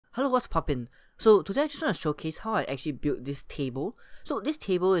Hello, what's poppin'? So today I just want to showcase how I actually built this table. So this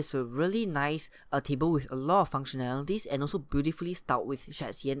table is a really nice table with a lot of functionalities and also beautifully styled with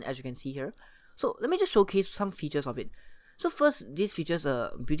shadcn, as you can see here. So let me just showcase some features of it. So first, this features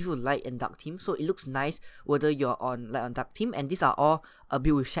a beautiful light and dark theme, so it looks nice whether you're on light or dark theme, and these are all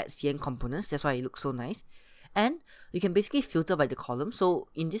built with shadcn components. That's why it looks so nice. And you can basically filter by the column. So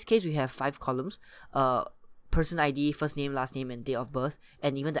in this case, we have 5 columns. Person ID, first name, last name, and date of birth,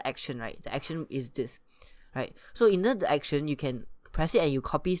 and even the action, right? The action is this, right? So in the action, you can press it and you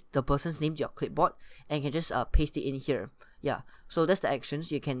copy the person's name to your clipboard, and you can just paste it in here. Yeah, so that's the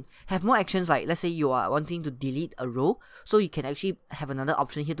actions. You can have more actions, like let's say you are wanting to delete a row, so you can actually have another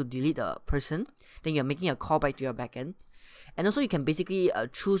option here to delete a person. Then you're making a callback to your backend. And also you can basically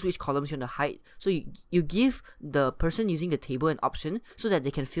choose which columns you want to hide. So you give the person using the table an option so that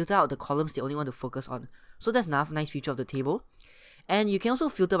they can filter out the columns they only want to focus on. So that's another nice feature of the table. And you can also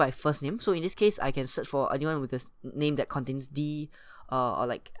filter by first name. So in this case, I can search for anyone with a name that contains D or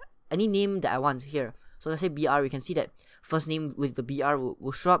like any name that I want here. So let's say BR, we can see that first name with the BR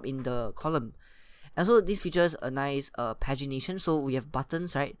will show up in the column. And so this features a nice pagination. So we have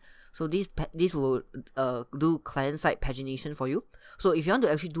buttons, right? So this will do client-side pagination for you. So if you want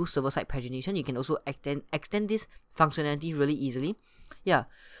to actually do server-side pagination, you can also extend this functionality really easily. Yeah.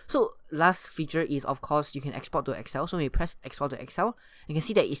 So last feature is, of course, you can export to Excel. So when you press export to Excel, you can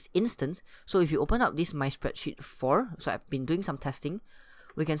see that it's instant. So if you open up this My Spreadsheet 4, so I've been doing some testing,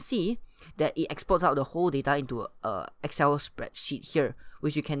 we can see that it exports out the whole data into a Excel spreadsheet here,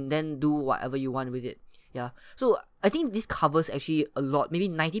 which you can then do whatever you want with it. Yeah, so I think this covers actually a lot, maybe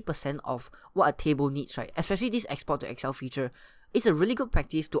 90% of what a table needs, right? Especially this export to Excel feature. It's a really good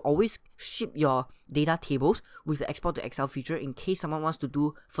practice to always ship your data tables with the export to Excel feature in case someone wants to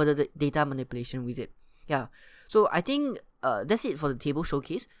do further data manipulation with it. Yeah, so I think that's it for the table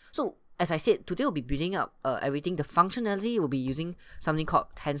showcase. So as I said, today we'll be building up everything. The functionality will be using something called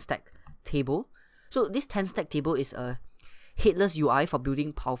tanstack table. So this tanstack table is a headless UI for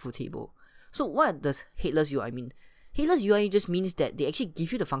building powerful table. So what does headless UI mean? Headless UI just means that they actually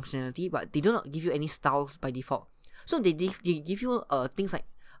give you the functionality, but they do not give you any styles by default. So they give you things like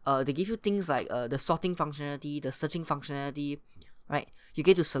the sorting functionality, the searching functionality, right? You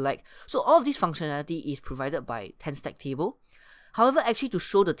get to select. So all of this functionality is provided by tanstack table. However, actually to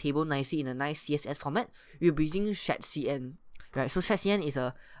show the table nicely in a nice CSS format, we'll be using shadcn. Right, so shadcn is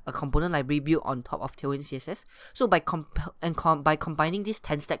a component library built on top of tailwindcss. So by combining this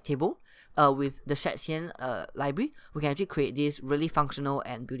tanstack table with the shadcn library, we can actually create this really functional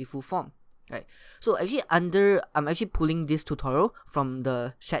and beautiful form. Right, so actually I'm actually pulling this tutorial from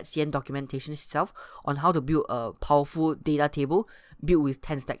the shadcn documentation itself on how to build a powerful data table built with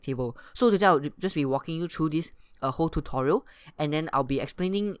tanstack table. So today I'll just be walking you through this whole tutorial, and then I'll be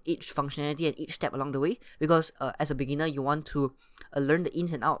explaining each functionality and each step along the way, because as a beginner you want to learn the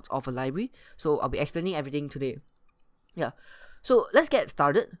ins and outs of a library. So I'll be explaining everything today. Yeah, so let's get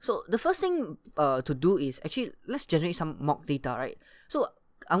started. So the first thing to do is actually let's generate some mock data, right? So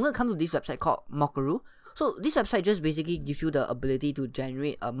I'm going to come to this website called Mockaroo. So this website just basically gives you the ability to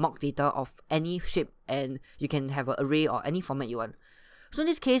generate a mock data of any shape, and you can have an array or any format you want. So in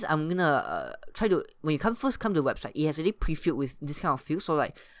this case, I'm gonna try to, when you first come to the website, it has already pre-filled with this kind of fields, so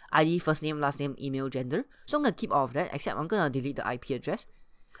like ID, first name, last name, email, gender. So I'm gonna keep all of that, except I'm gonna delete the IP address.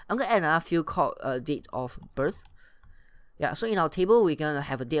 I'm gonna add another field called date of birth. Yeah, so in our table, we're gonna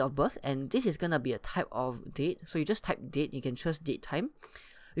have a date of birth, and this is gonna be a type of date. So you just type date, you can choose date time.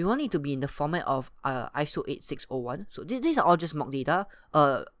 We want it to be in the format of ISO 8601. So these are all just mock data.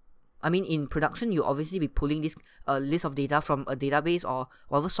 I mean, in production, you'll obviously be pulling this list of data from a database or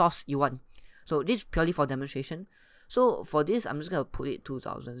whatever source you want. So this is purely for demonstration. So for this, I'm just going to put it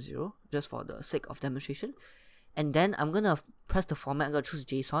 2000 just for the sake of demonstration. And then I'm going to press the format. I'm going to choose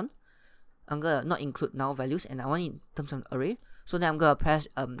JSON. I'm going to not include null values, and I want it in terms of array. So then I'm going to press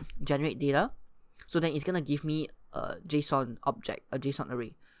generate data. So then it's going to give me a JSON object, a JSON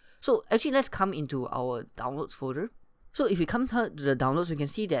array. So actually, let's come into our downloads folder. So if we come to the downloads, we can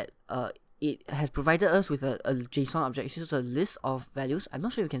see that it has provided us with a JSON object. It's just a list of values. I'm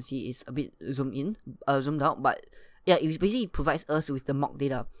not sure you can see, it's a bit zoomed out, but yeah, it basically provides us with the mock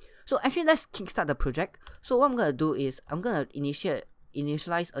data. So actually, let's kickstart the project. So what I'm gonna do is I'm gonna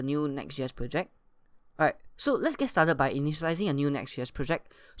initialize a new Nextjs project. Alright, so let's get started by initializing a new Nextjs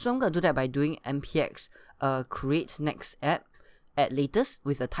project. So I'm gonna do that by doing npx create next app at latest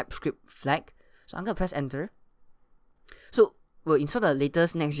with a Typescript flag. So I'm gonna press enter. So we'll install the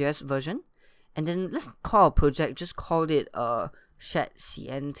latest Nextjs version, and then let's call our project, just call it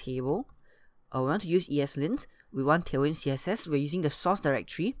shadcn table. We want to use ESLint. we want Tailwind CSS. We're using the source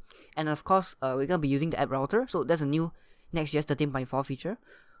directory, and of course, we're gonna be using the app router. So that's a new Nextjs 13.4 feature.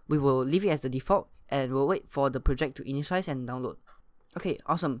 We will leave it as the default, and we'll wait for the project to initialize and download. Okay,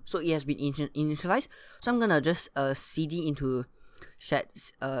 awesome. So it has been initialized. So I'm gonna just cd into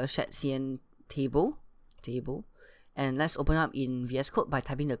shadcn table, and let's open up in VS Code by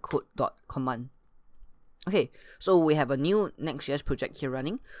typing the code.command. Okay, so we have a new Nextjs project here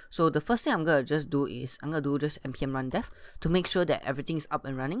running. So the first thing I'm gonna just do is I'm gonna do just npm run dev to make sure that everything is up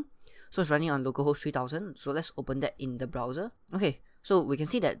and running. So it's running on localhost 3000. So let's open that in the browser. Okay, so we can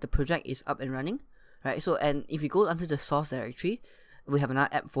see that the project is up and running, right? So, and if you go under the source directory, we have another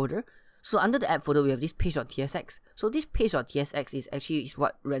app folder. So under the app folder, we have this page.tsx. So this page.tsx is actually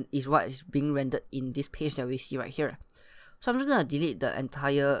what is being rendered in this page that we see right here. So I'm just gonna delete the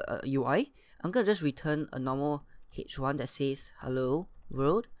entire UI. I'm gonna just return a normal h1 that says hello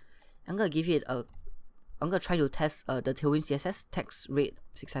world. I'm gonna give it a. I'm gonna try to test the Tailwind CSS text rate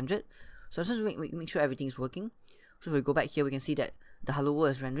 600. So just make sure everything is working. So if we go back here, we can see that the hello world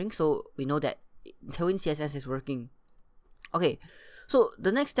is rendering. So we know that Tailwind CSS is working. Okay. So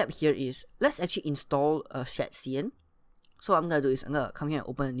the next step here is let's actually install shadcn. So what I'm gonna do is I'm gonna come here and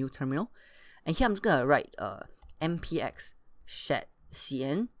open a new terminal, and here I'm just gonna write npx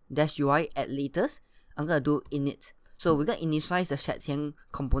shadcn -ui at latest. I'm gonna do init. So we're gonna initialize the shadcn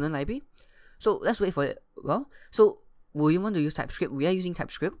component library. So let's wait for it. Well, so we want to use TypeScript. We are using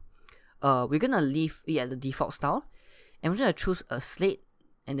TypeScript. We're gonna leave it at the default style, and we're gonna choose a slate,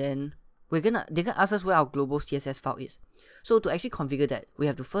 and then they're gonna ask us where our global CSS file is. So to actually configure that, we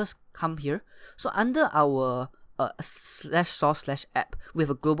have to first come here. So under our /source/app, we have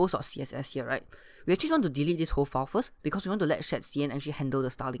a global.css here, right? We actually want to delete this whole file first because we want to let shadcn actually handle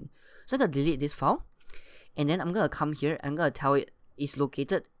the styling. So I'm gonna delete this file, and then I'm gonna come here and I'm gonna tell it it's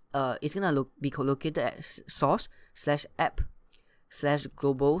located. It's gonna be located at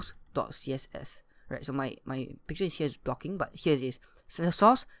source/app/globals.css, right? So my picture is here is blocking, but here it is.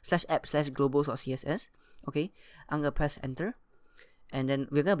 source/app/globals.css. Okay, I'm gonna press enter, and then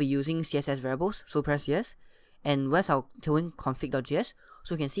we're gonna be using CSS variables. So press yes, and where's our tailwind config.js?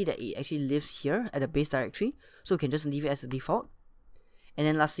 So you can see that it actually lives here at the base directory. So we can just leave it as the default. And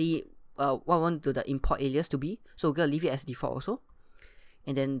then lastly, what I want the import alias to be. So we're gonna leave it as default also.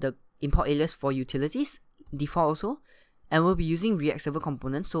 And then the import alias for utilities default also. And we'll be using React Server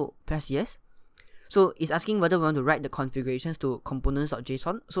components. So press yes. So it's asking whether we want to write the configurations to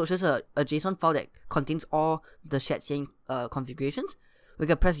components.json. So it's just a JSON file that contains all the shadcn configurations. We're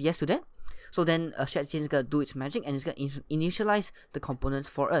going to press yes to that. So then shadcn is going to do its magic and it's going to initialize the components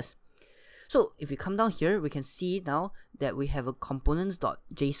for us. So if we come down here, we can see now that we have a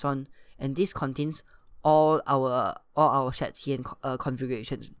components.json, and this contains all our shadcn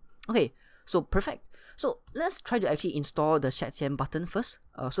configurations. Okay, so perfect. So let's try to actually install the shadcn button first,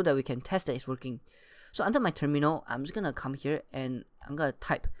 so that we can test that it's working. So under my terminal, I'm just gonna come here and I'm gonna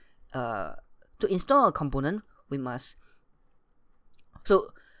type to install a component. We must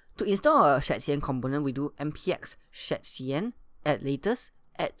to install a shadcn component, we do npx shadcn at latest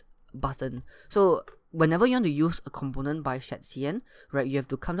at button. So whenever you want to use a component by shadcn, right, you have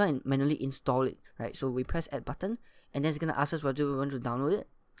to come down and manually install it, right? So we press add button, and then it's gonna ask us whether we want to download it.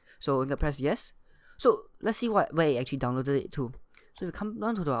 So we're gonna press yes. So let's see where it actually downloaded it to. So if we come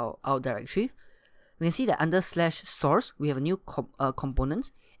down to our directory, we can see that under /source we have a new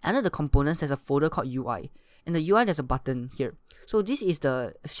component. Under the components, there's a folder called UI. In the UI, there's a button here. So this is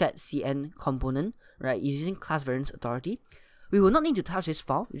the shadcn component, right? Using class variance authority. We will not need to touch this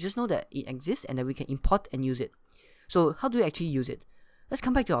file. We just know that it exists and that we can import and use it. So how do we actually use it? Let's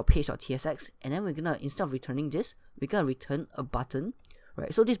come back to our page.tsx, and then we're gonna, instead of returning this, we're gonna return a button,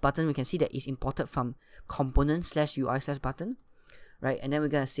 right? So this button, we can see that is imported from component/UI/button, right? And then we're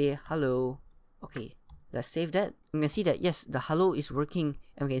gonna say hello. Okay, let's save that. We can see that yes, the hello is working,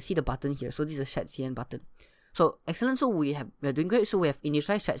 and we can see the button here. So this is a shadcn button. So excellent. So we're doing great. So we have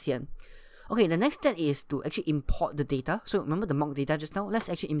initialized shadcn. Okay, the next step is to actually import the data. So remember the mock data just now? Let's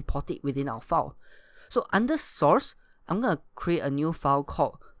actually import it within our file. So under source, I'm gonna create a new file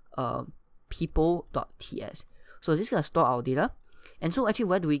called people.ts. So this is gonna store our data. And so actually,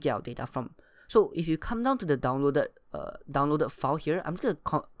 where do we get our data from? So if you come down to the downloaded file here, I'm just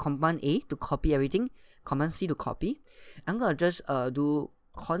gonna command A to copy everything, command C to copy. I'm gonna just do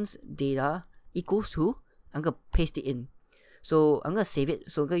const data equals to, I'm gonna paste it in. So I'm gonna save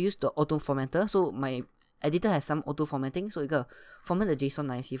it. So I'm gonna use the auto formatter. So my editor has some auto formatting, so you gotta format the JSON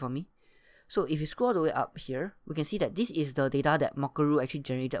nicely for me. So if you scroll all the way up here, we can see that this is the data that Mockaroo actually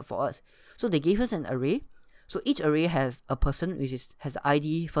generated for us. So they gave us an array. So each array has a person, which has the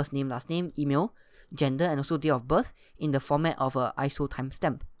ID, first name, last name, email, gender, and also date of birth in the format of a ISO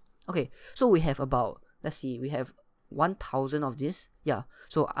timestamp. Okay, so we have about, let's see, we have 1000 of this. Yeah,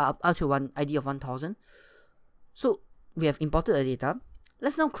 so up to one ID of 1000. So we have imported the data.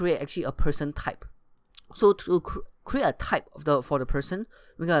 Let's now create actually a person type. So to create a type of for the person,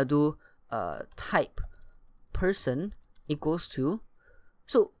 we're gonna do type person equals to.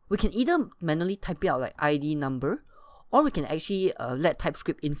 So we can either manually type it out like ID number, or we can actually let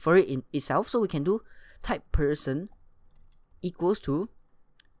Typescript infer it in itself. So we can do type person equals to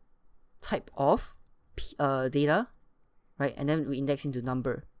type of data, right? And then we index into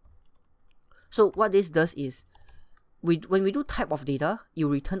number. So what this does is, when we do type of data, you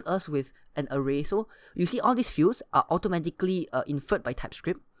return us with an array. So you see all these fields are automatically inferred by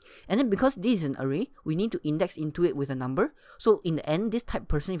Typescript. And then because this is an array, we need to index into it with a number. So in the end, this type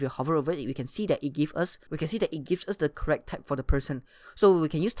person, if you hover over it, we can see that it gives us the correct type for the person. So we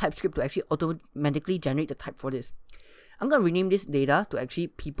can use Typescript to actually automatically generate the type for this. I'm gonna rename this data to actually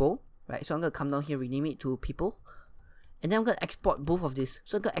people, right? So I'm gonna come down here, rename it to people. And then I'm gonna export both of this.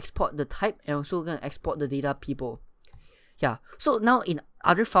 So I'm gonna export the type and also gonna export the data people. Yeah, so now in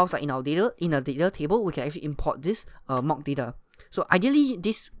other files like in a data table, we can actually import this mock data. So ideally,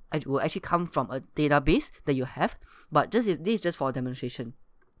 this will actually come from a database that you have, but this is just for a demonstration.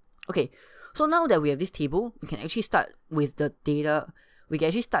 Okay, so now that we have this table, we can actually start with the data. We can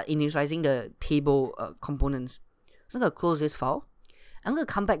actually start initializing the table components. So I'm gonna close this file. I'm gonna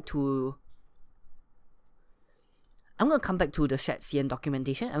come back to the shadcn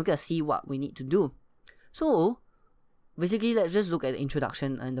documentation, and we're gonna see what we need to do. So basically, let's just look at the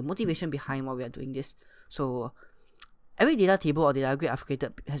introduction and the motivation behind why we are doing this. So every data table or data grid I've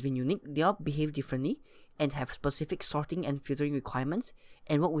created has been unique. They all behave differently and have specific sorting and filtering requirements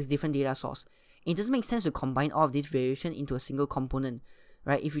and work with different data source. It doesn't make sense to combine all of this variation into a single component,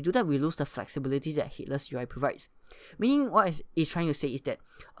 right? If we do that, we lose the flexibility that headless UI provides. Meaning, what it's trying to say is that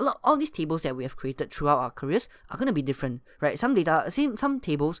all these tables that we have created throughout our careers are going to be different, right? Some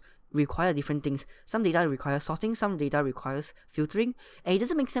tables require different things. Some data requires sorting, some data requires filtering, and it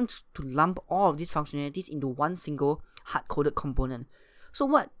doesn't make sense to lump all of these functionalities into one single hard-coded component. So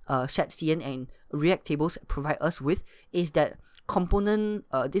what shadcn and React tables provide us with is that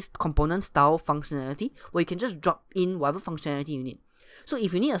this component style functionality where you can just drop in whatever functionality you need. So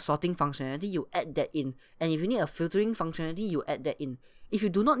if you need a sorting functionality, you add that in, and if you need a filtering functionality, you add that in. If you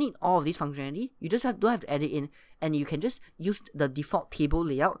do not need all of this functionality, you just don't have to add it in, and you can just use the default table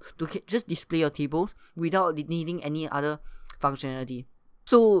layout to just display your tables without needing any other functionality.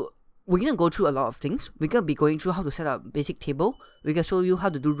 So we're going to go through a lot of things. We're going to be going through how to set up a basic table. We're going to show you how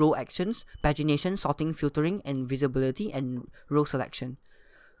to do row actions, pagination, sorting, filtering, and visibility, and row selection.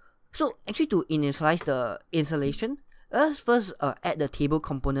 So actually, to initialize the installation, let's first add the table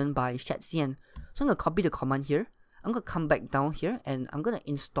component by shadcn. So I'm going to copy the command here. I'm going to come back down here and I'm going to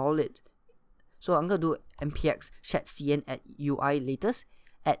install it. So I'm going to do npx shadcn at UI latest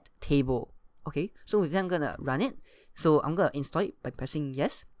add table. Okay, so then I'm going to run it. So I'm going to install it by pressing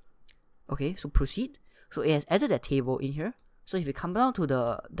yes. Okay, so proceed. So it has added a table in here. So if you come down to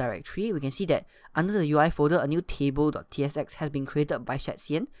the directory, we can see that under the UI folder, a new table.tsx has been created by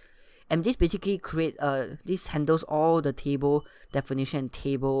shadcn. And this basically this handles all the table definition,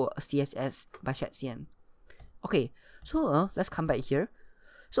 table CSS by shadcn. Okay, so let's come back here.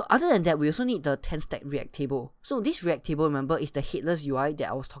 So other than that, we also need the tanstack React table. So this React table, remember, is the headless UI that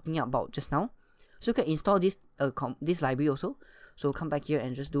I was talking about just now. So you can install this library also. So come back here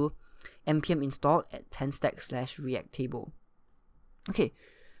and just do npm install at tanstack/React table. Okay,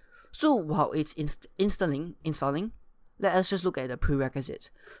 so while it's installing, let us just look at the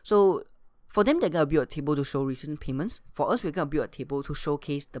prerequisites. So for them, they're going to build a table to show recent payments. For us, we're going to build a table to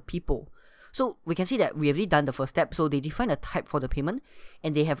showcase the people. So we can see that we have already done the first step. So they define a type for the payment,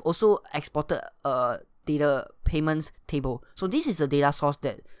 and they have also exported a data payments table. So this is the data source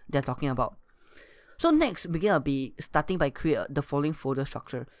that they're talking about. So next, we're going to be starting by create the following folder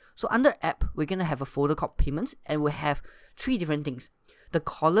structure. So under app, we're going to have a folder called payments, and we have three different things: the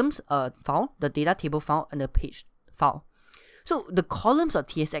columns file, the data table file, and the page file. So the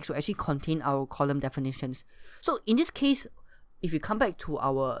columns.tsx will actually contain our column definitions. So in this case, if you come back to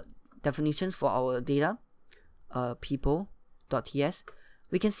our definitions for our data, people.ts,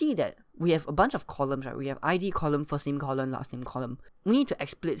 we can see that we have a bunch of columns, right? We have ID column, first name column, last name column. We need to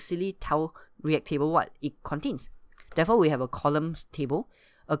explicitly tell React table what it contains. Therefore, we have a columns table,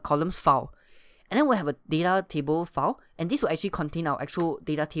 a columns file, and then we have a data table file, and this will actually contain our actual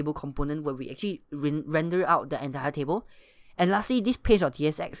data table component where we actually render out the entire table. And lastly, this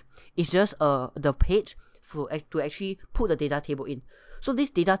page.tsx is just the page to actually put the data table in. So this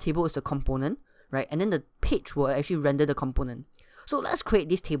data table is the component, right? And then the page will actually render the component. So let's create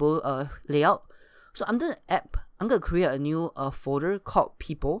this table layout. So under app, I'm going to create a new folder called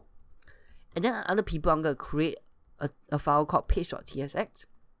people. And then under people, I'm going to create a file called page.tsx.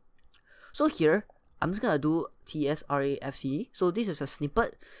 So here, I'm just going to do tsrafce. So this is a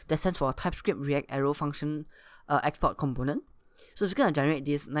snippet that stands for TypeScript React Arrow function export component. So it's going to generate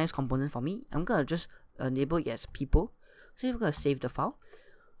this nice component for me. I'm going to just enable it as people. So we're going to save the file.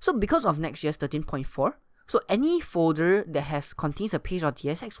 So because of Nextjs 13.4, so any folder that contains a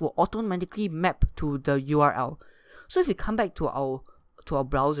page.tsx will automatically map to the URL. So if we come back to our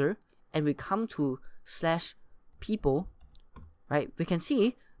browser and we come to /people, right, we can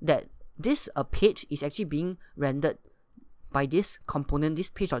see that this page is actually being rendered by this component, this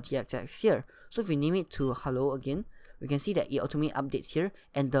page.tsx here. So if we name it to hello again, we can see that it automatically updates here,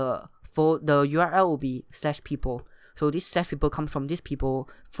 and the URL will be /people. So this /people comes from this people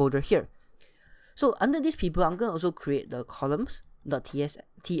folder here. So under this people, I'm going to also create the columns.ts,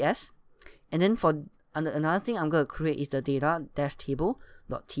 and then for another thing I'm going to create is the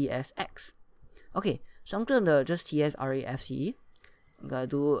data-table.tsx. Okay, so I'm going to just tsrafce. I'm going to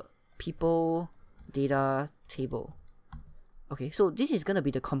do people data table. Okay, so this is going to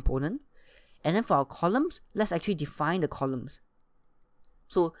be the component, and then for our columns, let's actually define the columns.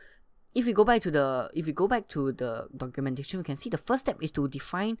 So if we go back to the documentation, we can see the first step is to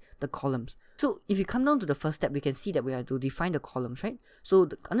define the columns. So if you come down to the first step, we can see that we have to define the columns, right? So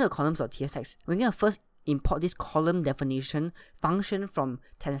under the columns.tsx, we're going to first import this column definition function from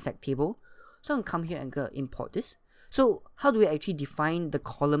tanstack table. So I'm going to come here and import this. So how do we actually define the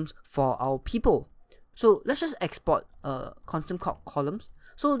columns for our people? So let's just export a constant called columns.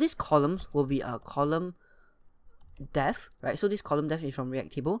 So these columns will be a column def, right? So this column def is from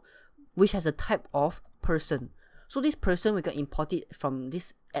React table, which has a type of person. So this person, we can import it from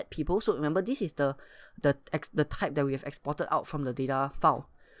this add people. So remember, this is the type that we have exported out from the data file.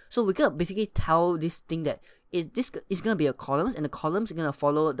 So we can basically tell this thing that this is going to be a columns, and the columns are going to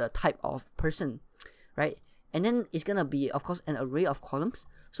follow the type of person, right? And then it's going to be, of course, an array of columns.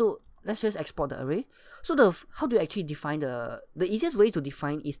 So let's just export the array. So how do you actually define the easiest way to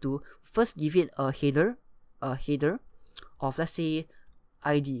define is to first give it a header of, let's say,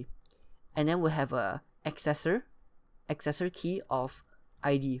 ID. And then we'll have a accessor key of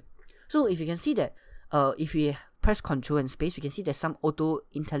ID. So if you can see that if we press Ctrl and space, we can see there's some auto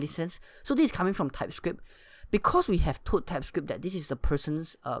IntelliSense. So this is coming from TypeScript. Because we have told TypeScript that this is a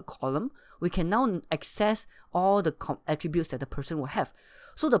person's column, we can now access all the attributes that the person will have.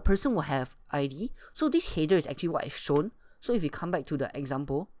 So the person will have ID. So this header is actually what is shown. So if you come back to the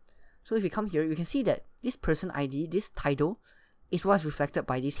example, so if you come here, you can see that this person ID, this title, is what's reflected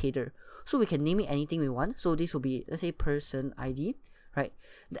by this header. So we can name it anything we want. So this will be, let's say, person ID, right?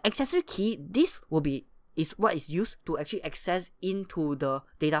 The accessor key, is what is used to actually access into the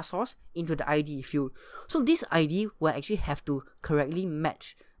data source, into the ID field. So this ID will actually have to correctly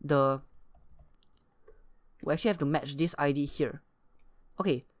match this ID here.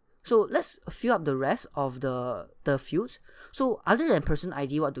 Okay, so let's fill up the rest of the fields. So other than person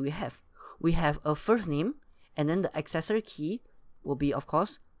ID, what do we have? We have a first name, and then the accessor key will be, of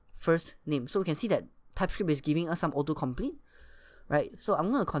course, first name. So we can see that TypeScript is giving us some autocomplete, right? So I'm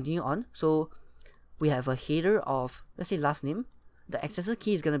going to continue on. So we have a header of, let's say, last name. The accessor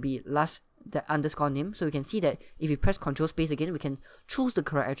key is going to be the underscore name. So we can see that if we press Ctrl space again, we can choose the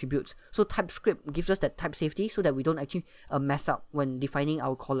correct attributes. So TypeScript gives us that type safety so that we don't actually mess up when defining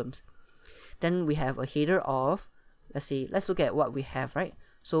our columns. Then we have a header of, let's look at what we have, right?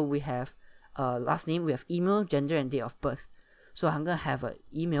 So we have last name, we have email, gender, and date of birth. So I'm going to have an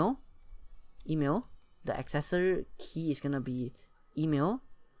email. The accessor key is going to be email.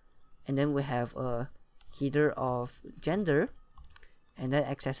 And then we have a header of gender, and then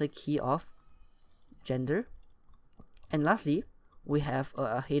accessor key of gender. And lastly, we have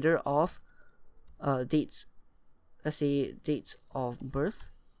a header of dates. Let's say dates of birth,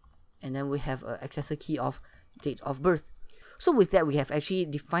 and then we have an accessor key of date of birth. So with that, we have actually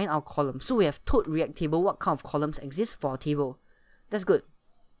defined our column. So we have told React table what kind of columns exist for our table. That's good.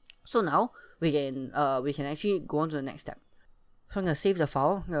 So now we can actually go on to the next step. So I'm going to save the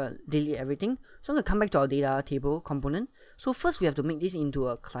file, I'm going to delete everything. So I'm going to come back to our data table component. So first we have to make this into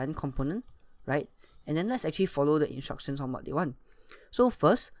a client component, right? And then let's actually follow the instructions on what they want. So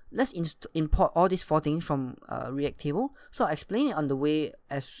first, let's import all these 4 things from React table. So I'll explain it on the way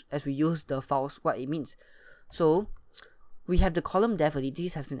as we use the files, what it means. So we have the column def,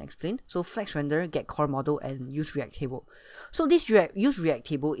 this has been explained. So flex render, get core model, and use React table. So this use React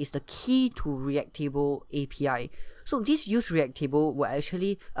table is the key to React table API. So this use React table will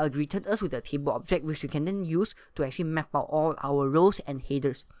actually greeted us with a table object, which we can then use to actually map out all our rows and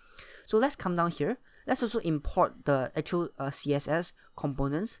headers. So let's come down here. Let's also import the actual CSS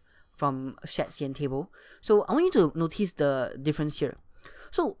components from shadcn table. So I want you to notice the difference here.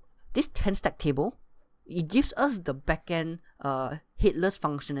 So this tanstack table, it gives us the backend headless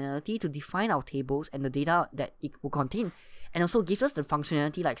functionality to define our tables and the data that it will contain, and also gives us the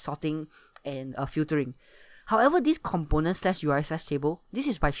functionality like sorting and filtering. However, this component /UI/table, this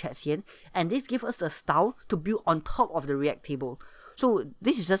is by shadcn, and this gives us a style to build on top of the React table. So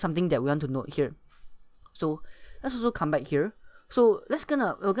this is just something that we want to note here. So let's also come back here. So we're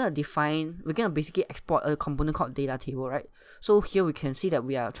gonna basically export a component called data table, right? So here we can see that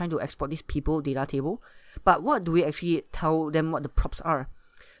we are trying to export this people data table, but what do we actually tell them what the props are?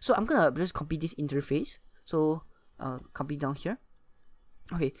 So I'm gonna just copy this interface. So copy down here.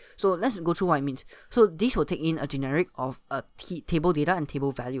 Okay, so let's go through what it means. So this will take in a generic of a table data and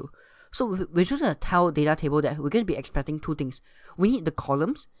table value. So we're just gonna tell data table that we're gonna be expecting two things. We need the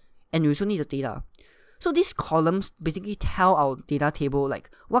columns, and we also need the data. So these columns basically tell our data table like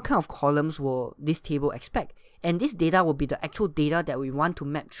what kind of columns will this table expect, and this data will be the actual data that we want to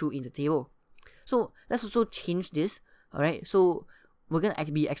map through in the table. So let's also change this. Alright, so we're gonna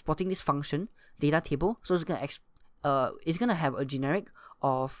be exporting this function data table. So it's gonna have a generic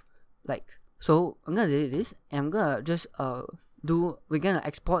of like, so I'm gonna delete this and I'm gonna just we're gonna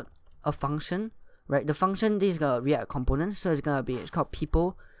export a function, right? The function, this is a React component, so it's called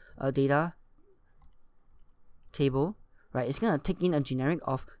people data table, right? It's gonna take in a generic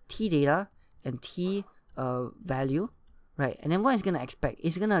of t data and t value, right? And then what it's gonna expect,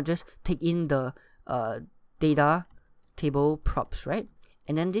 it's gonna just take in the data table props, right?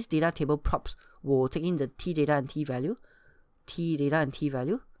 And then this data table props will take in the t data and t value,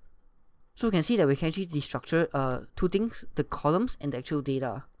 So we can see that we can actually destructure two things, the columns and the actual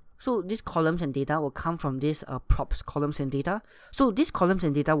data. So these columns and data will come from this props columns and data. So these columns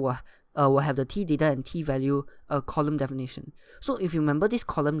and data will have the t data and t value column definition. So if you remember this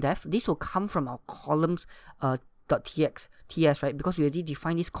column def, this will come from our columns .ts, right? Because we already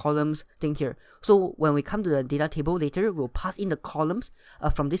defined this columns thing here. So when we come to the data table later, we'll pass in the columns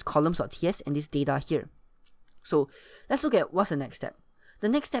from this columns.ts and this data here. So let's look at what's the next step. The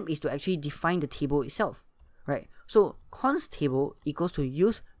next step is to actually define the table itself, right? So const table equals to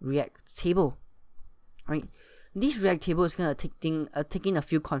use React table, right? This React table is gonna take in a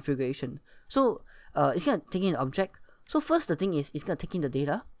few configuration. So it's gonna take in an object. So first the thing is it's gonna take in the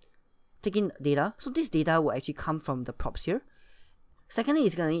data. So this data will actually come from the props here. Secondly,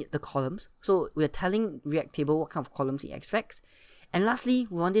 it's gonna need the columns. So we're telling React table what kind of columns it expects. And lastly,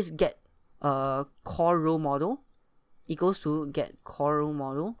 we want this get core row model equals to get core row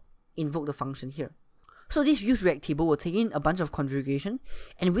model, invoke the function here. So this use React table will take in a bunch of configuration,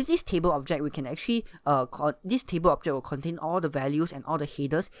 and with this table object, we can actually this table object will contain all the values and all the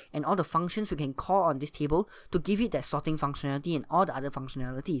headers and all the functions we can call on this table to give it that sorting functionality and all the other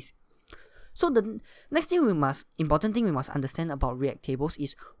functionalities. So the next thing important thing we must understand about React tables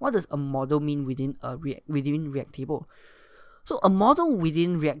is what does a model mean within React table. So a model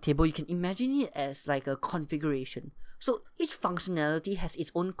within React table, you can imagine it as like a configuration. So each functionality has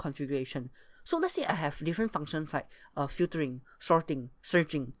its own configuration. So let's say I have different functions like filtering, sorting,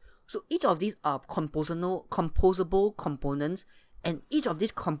 searching. So each of these are composable components, and each of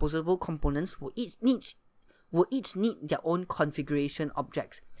these composable components will each need their own configuration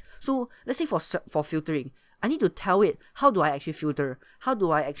objects. So let's say for filtering, I need to tell it how do I actually filter, how do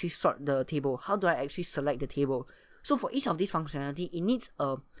I actually sort the table, how do I actually select the table. So for each of these functionality, it needs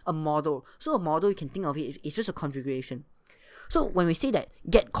a model. So a model, you can think of it, it's just a configuration. So when we say that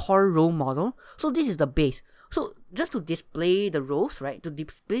get core row model, so this is the base. So just to display the rows, right? To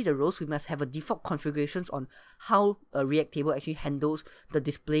display the rows, we must have a default configurations on how a React table actually handles the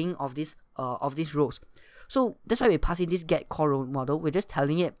displaying of these rows. So that's why we pass in this get core row model. We're just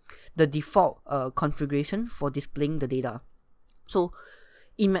telling it the default configuration for displaying the data. So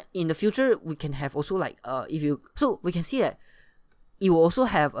in the future, we can have also like so we can see that it will also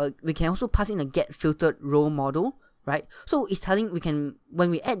have we can also pass in a get filtered row model, right? So it's telling when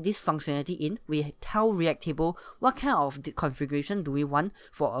we add this functionality in, we tell React table what kind of configuration do we want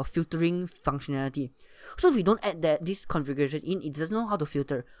for a filtering functionality. So if we don't add this configuration in, it doesn't know how to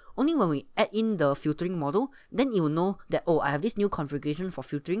filter. Only when we add in the filtering model, then it will know that, oh, I have this new configuration for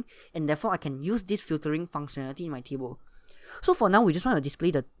filtering, and therefore I can use this filtering functionality in my table. So for now, we just want to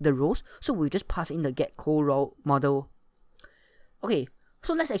display the rows, so we just pass in the get core row model. Okay,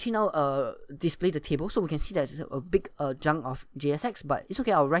 so let's actually now display the table, so we can see that there's a big chunk of JSX, but it's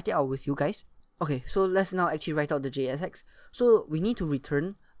okay, I'll write it out with you guys. Okay, so let's now actually write out the JSX. So we need to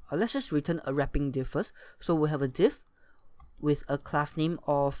return, let's just return a wrapping div first. So we'll have a div with a class name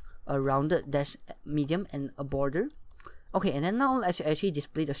of a rounded dash medium and a border. Okay, and then now let's actually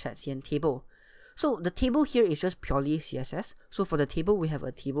display the shadcn table. So the table here is just purely CSS. So for the table, we have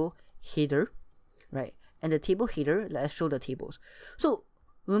a table header, right? And the table header, let's show the tables. So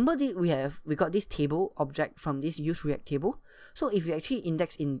remember we got this table object from this use react table. So if you actually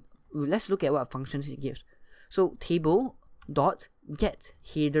index in, let's look at what functions it gives. So table dot get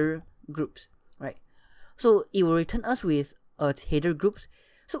header groups, right? So it will return us with a header groups.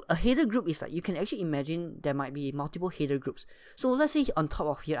 So a header group is like, you can actually imagine there might be multiple header groups. So let's say on top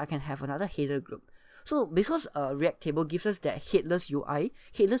of here, I can have another header group. So because React table gives us that headless UI,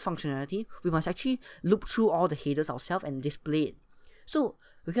 headless functionality, we must actually loop through all the headers ourselves and display it. So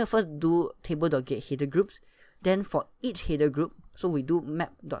we can first do table.get header groups. Then for each header group, so we do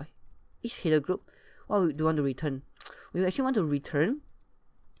map dot each header group. What we do want to return? We actually want to return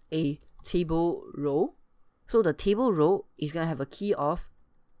a table row. So the table row is gonna have a key of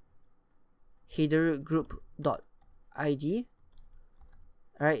header group dot id,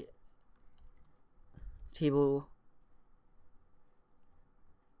 right? Table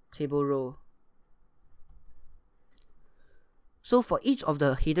row. So for each of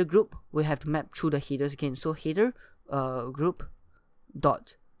the header group, we have to map through the headers again. So header group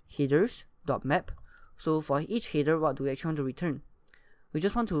dot headers dot map. So for each header, what do we actually want to return? We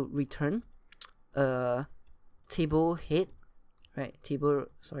just want to return table head, right? Table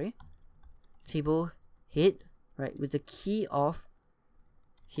head, right, with the key of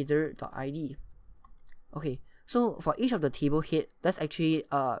header.id. Okay, so for each of the table head, let's actually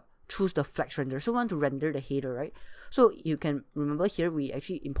choose the flex render. So we want to render the header, right? So you can remember here we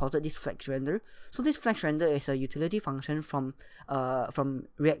actually imported this flex render. So this flex render is a utility function from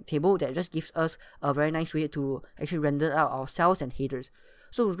React table that just gives us a very nice way to actually render out our cells and headers.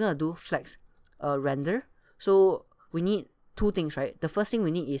 So we're gonna do flex render. So we need two things, right? The first thing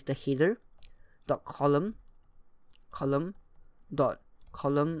we need is the header dot column dot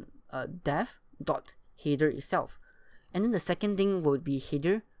column def dot header itself, and then the second thing would be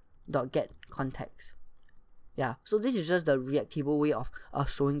header dot get context. Yeah, so this is just the React table way of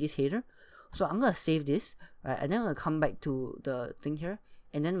showing this header. So I'm gonna save this, right, and then I'm gonna come back to the thing here,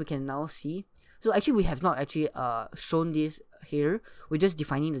 and then we can now see. So actually we have not actually shown this header, we're just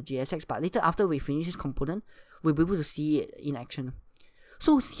defining the JSX, but later after we finish this component, we'll be able to see it in action.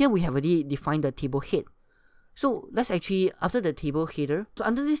 So here we have already defined the table head. So let's actually, after the table header, so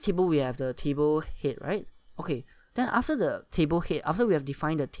under this table we have the table head, right? Okay, then after the table head, after we have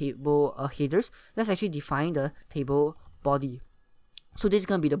defined the table headers, let's actually define the table body. So this is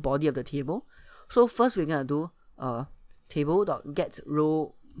going to be the body of the table. So first we're going to do table.get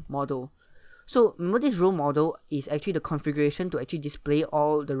row model. So remember this row model is actually the configuration to actually display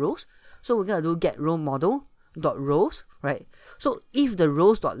all the rows. So we're going to do get row model dot rows, right? So if the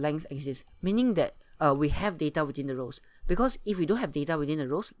rows dot length exists, meaning that we have data within the rows. Because if we don't have data within the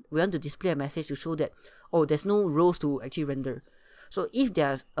rows, we want to display a message to show that, oh, there's no rows to actually render. So if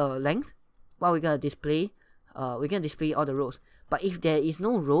there's a length, what we're gonna display, we're gonna display all the rows. But if there is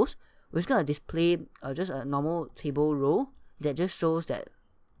no rows, we're just gonna display just a normal table row that just shows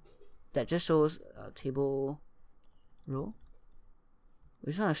table row.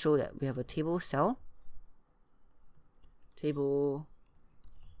 We just want to show that we have a table cell.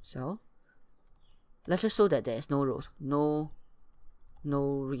 Let's just show that there is no rows, no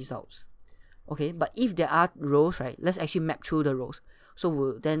results. Okay, but if there are rows, right, let's actually map through the rows. So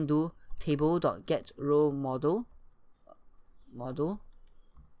we'll then do table.get row model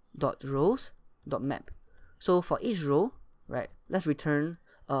dot rows dot map. So for each row, right, let's return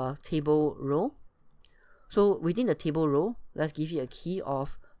a table row. So within the table row, let's give it a key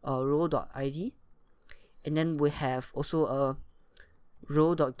of row.id, and then we have also a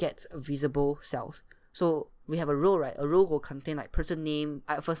row.get visible cells. So we have a row, right? A row will contain like person name,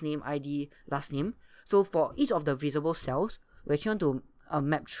 first name, ID, last name. So for each of the visible cells, we actually want to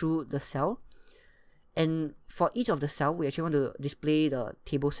map through the cell. And for each of the cell, we actually want to display the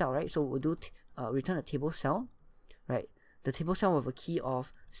table cell, right? So we'll do return a table cell, right? The table cell with a key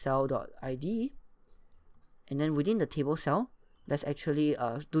of cell.id. And then within the table cell, let's actually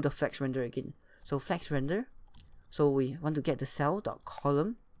do the flex render again. So flex render. So we want to get the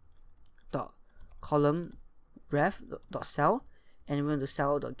cell.column ref dot cell, and we want to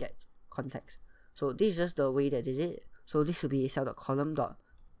cell.get context. So this is just the way that they did it. So this will be cell.column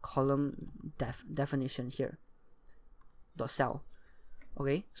definition here dot cell.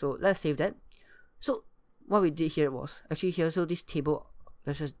 Okay, so let's save that. So what we did here was actually here. So this table,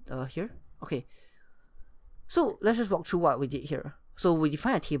 let's just here. Okay, so let's just walk through what we did here. So we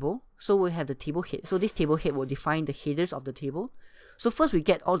define a table. So we have the table head. So this table head will define the headers of the table. So first we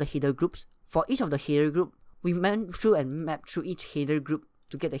get all the header groups. For each of the header group, we went through and mapped through each header group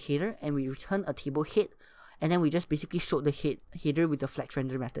to get the header, and we return a table head, and then we just basically showed the header with the flex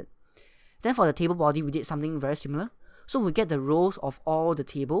render method. Then for the table body, we did something very similar. So we get the rows of all the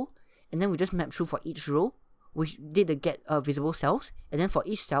table, and then we just map through for each row. We did the get visible cells, and then for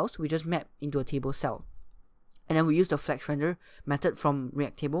each cells, we just map into a table cell. And then we use the flex render method from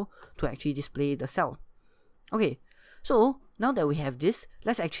React table to actually display the cell. Okay, so now that we have this,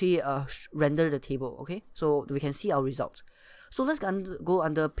 let's actually render the table, okay? So we can see our results. So let's go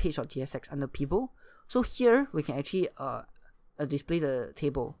under page.tsx under people. So here we can actually display the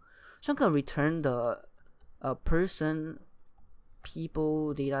table. So I'm going to return the person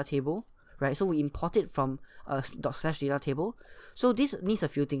people data table, right? So we import it from /data table. So this needs a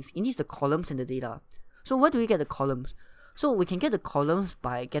few things. It needs the columns and the data. So where do we get the columns? So we can get the columns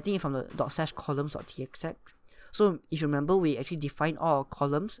by getting it from the /columns.txx. So if you remember, we actually define all our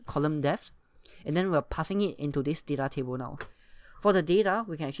columns, column depths, and then we're passing it into this data table now. For the data,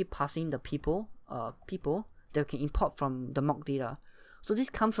 we can actually pass in the people that we can import from the mock data. So this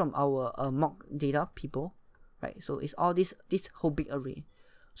comes from our mock data people, right? So it's all this whole big array.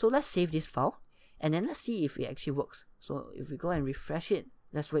 So let's save this file, and then let's see if it actually works. So if we go and refresh it,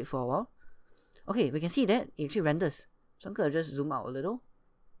 let's wait for a while. Okay, we can see that it actually renders. So I'm gonna just zoom out a little.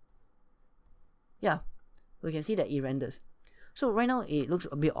 Yeah, we can see that it renders. So right now it looks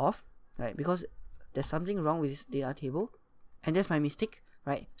a bit off, right? Because there's something wrong with this data table, and that's my mistake,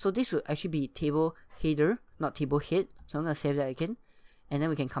 right? So this should actually be table header, not table head. So I'm gonna save that again, and then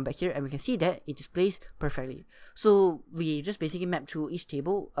we can come back here and we can see that it displays perfectly. So we just basically map through each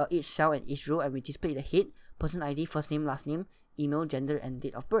table, each cell and each row, and we display the head, person ID, first name, last name, email, gender, and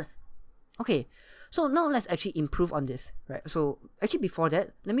date of birth. Okay, so now let's actually improve on this, right? So actually before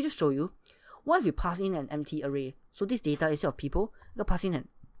that, let me just show you. What if we pass in an empty array? So this data, instead of people, we'll pass in an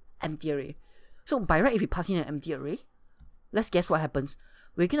empty array. So by right, if we pass in an empty array, let's guess what happens.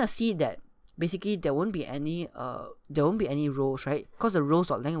 We're gonna see that basically there won't be any rows, right? Because the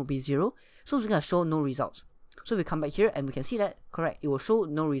rows.length will be 0, so it's gonna show no results. So if we come back here and we can see that, correct, it will show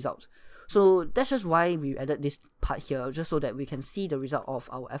no results. So that's just why we added this part here, just so that we can see the result of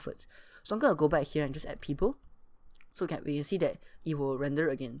our efforts. So I'm gonna go back here and just add people, so we can see that it will render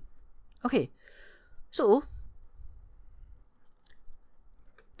again. Okay, so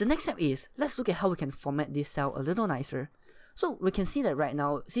the next step is, let's look at how we can format this cell a little nicer. So we can see that right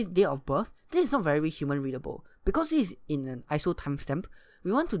now, since date of birth, this is not very human readable. Because this is in an ISO timestamp,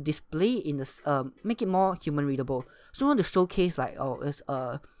 we want to display in the make it more human readable. So we want to showcase like, oh, it's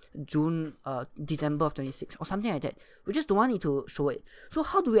December of 26 or something like that. We just don't want it to show it. So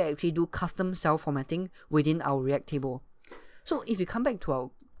how do we actually do custom cell formatting within our React table? So if you come back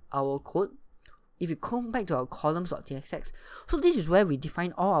to our code, if you come back to our columns.txx, so this is where we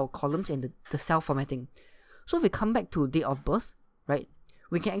define all our columns and the cell formatting. So if we come back to date of birth, right,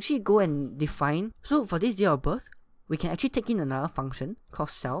 we can actually go and define. So for this date of birth, we can actually take in another function called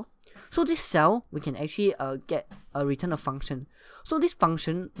cell. So this cell, we can actually return a function. So this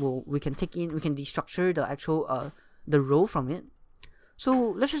function we can destructure the actual the row from it.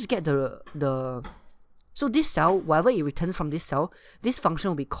 So let's just get so this cell, whatever it returns from this cell, this function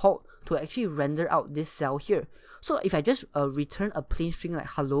will be called to actually render out this cell here. So if I just return a plain string like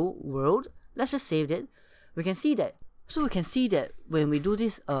hello world, let's just save it. We can see that. So we can see that when we do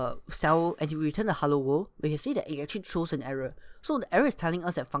this cell and we return the hello world, we can see that it actually throws an error. So the error is telling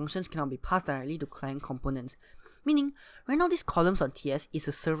us that functions cannot be passed directly to client components. Meaning, right now this columns.ts is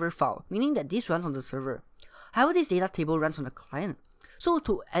a server file, meaning that this runs on the server. However, this data table runs on the client. So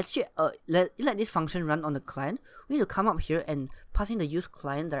to actually let this function run on the client, we need to come up here and pass in the use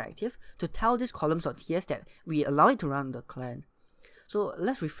client directive to tell this columns.ts that we allow it to run on the client. So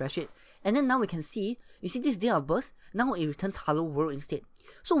let's refresh it. And then now we can see, you see this date of birth, now it returns hello world instead.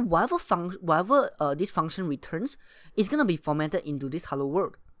 So whatever this function returns is going to be formatted into this hello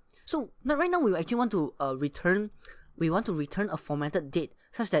world. So now, right now we actually want to return a formatted date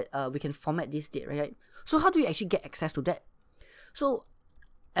such that we can format this date, right? So how do we actually get access to that? So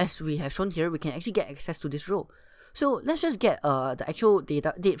as we have shown here, we can actually get access to this row. So let's just get the actual date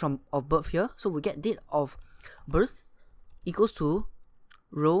of birth here. So we get date of birth equals to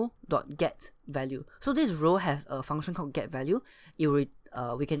row.getValue. So this row has a function called getValue.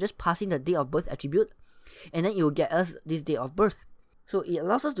 We can just pass in the date of birth attribute, and then it will get us this date of birth. So it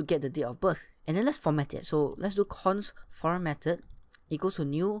allows us to get the date of birth, and then let's format it. So let's do const formatted equals to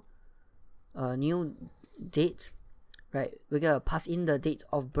new date, right? We're gonna pass in the date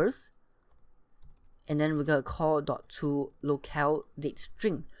of birth, and then we're gonna call .to locale date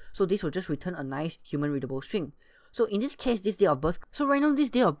string. So this will just return a nice human readable string. So in this case, this date of birth, so right now this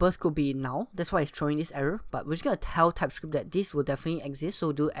date of birth could be now, that's why it's throwing this error, but we're just gonna tell TypeScript that this will definitely exist,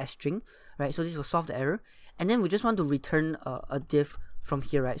 so do as string, right? So this will solve the error, and then we just want to return a div from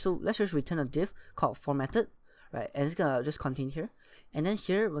here, right? So let's just return a div called formatted, right? And it's gonna just contain here, and then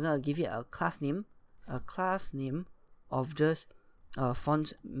here we're gonna give it a class name of just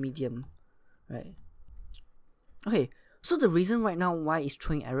font medium, right? Okay, so the reason right now why it's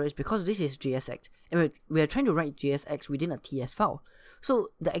throwing error is because this is JSX, and we are trying to write JSX within a TS file. So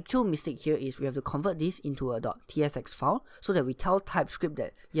the actual mistake here is we have to convert this into a .tsx file, so that we tell TypeScript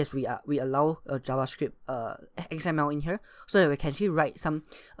that yes, we allow JavaScript XML in here, so that we can actually write some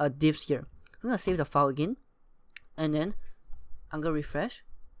divs here. I'm gonna save the file again, and then I'm gonna refresh.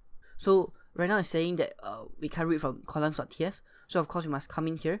 So right now it's saying that we can't read from columns.ts, so of course we must come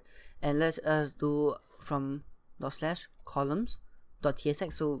in here and let us do from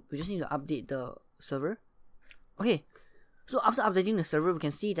 /columns.tsx. So we just need to update the server. Okay, so after updating the server, we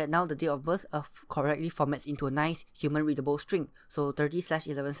can see that now the date of birth correctly formats into a nice human readable string, so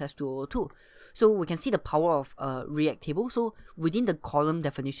 30/11/2002. So we can see the power of React table. So within the column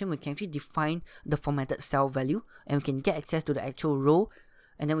definition, we can actually define the formatted cell value, and we can get access to the actual row,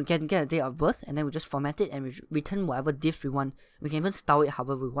 and then we can get a date of birth, and then we just format it and return whatever divs we want. We can even style it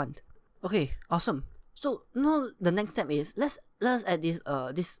however we want. Okay, awesome. So now the next step is let's add this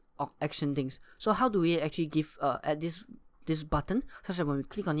action things. So how do we actually give add this button, such that when we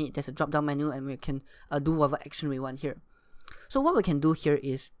click on it, there's a drop down menu and we can do whatever action we want here. So what we can do here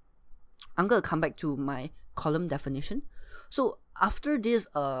is I'm gonna come back to my column definition. So after this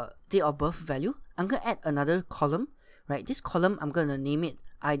date of birth value, I'm gonna add another column, right? This column I'm gonna name it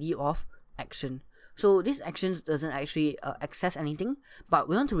ID of action. So this actions doesn't actually access anything, but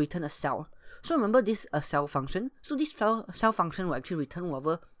we want to return a cell. So remember this cell function. So this cell function will actually return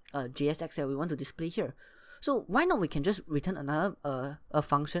whatever JSX that we want to display here. So why not we can just return another a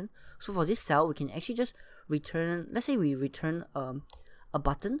function. So for this cell, we can actually just return, let's say we return a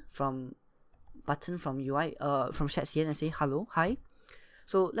button from UI from shadcn and say hello, hi.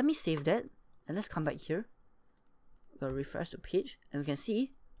 So let me save that, and let's come back here. We'll refresh the page, and we can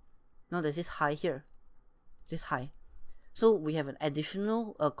see now there's this hi here, this hi. So we have an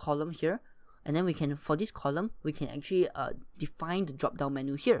additional column here, and then we can, for this column, we can actually define the drop down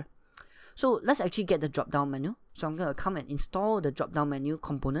menu here. So let's actually get the drop down menu. So I'm gonna come and install the drop down menu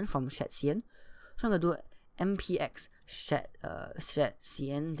component from shadcn. So I'm gonna do npx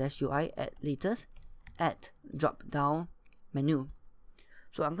shadcn-ui at latest add drop down menu.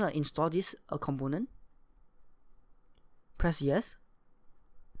 So I'm gonna install this component. Press yes.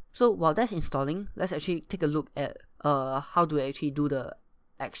 So while that's installing, let's actually take a look at how do we actually do the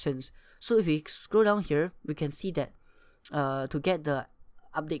actions. So if we scroll down here, we can see that to get the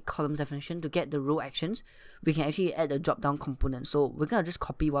update columns definition, to get the row actions, we can actually add a drop down component. So we're gonna just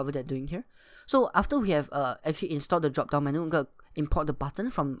copy whatever they're doing here. So after we have actually installed the drop down menu, we're gonna import the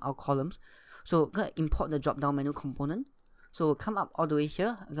button from our columns. So we're gonna import the drop down menu component. So we'll come up all the way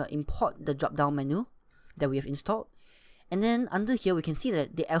here. I'm gonna import the drop down menu that we have installed. And then under here, we can see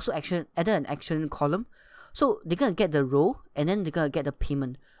that they also added an action column. So they're gonna get the row, and then they're gonna get the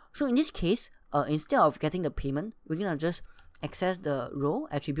payment. So in this case, instead of getting the payment, we're gonna just access the row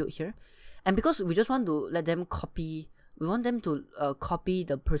attribute here. And because we just want to let them copy, we want them to copy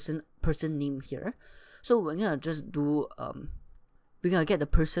the person name here. So we're gonna just do we're gonna get the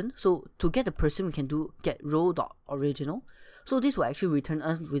person. So to get the person, we can do get row.original. So this will actually return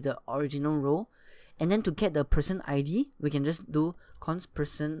us with the original row. And then to get the person ID, we can just do const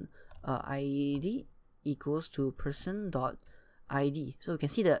person ID equals to person.id. So we can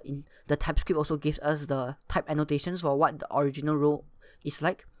see that in the TypeScript also gives us the type annotations for what the original row is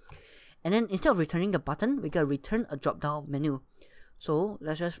like. And then instead of returning the button, we can return a drop down menu. So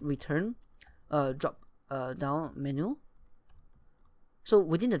let's just return a drop down menu. So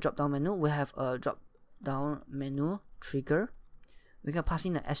within the drop down menu, we have a drop down menu trigger. We can pass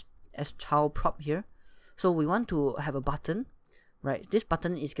in the as child prop here. So we want to have a button, right? This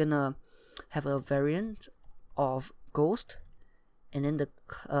button is gonna have a variant of ghost, and then the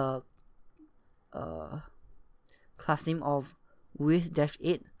class name of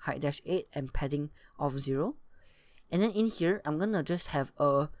width-8, height-8, and padding of 0. And then in here, I'm gonna just have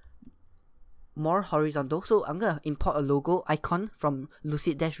a more horizontal. So I'm gonna import a logo icon from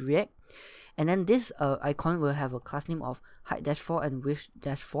lucid-react, and then this icon will have a class name of height-4 and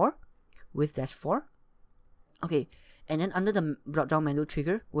width-4. Okay, and then under the drop down menu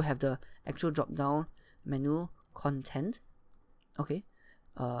trigger, we'll have the actual drop down menu content. Okay,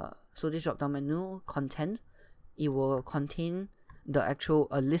 So this drop down menu content, it will contain the actual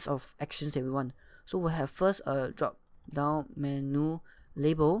list of actions that we want. So we'll have first a drop down menu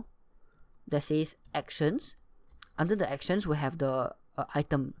label that says actions. Under the actions, we have the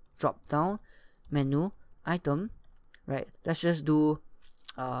item drop down menu item, right? Let's just do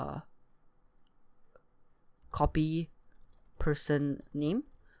copy person name.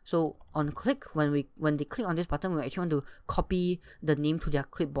 So on click, when they click on this button, we actually want to copy the name to their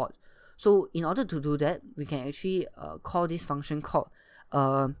clipboard. So in order to do that, we can actually call this function called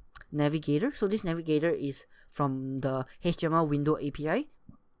navigator. So this navigator is from the HTML window API.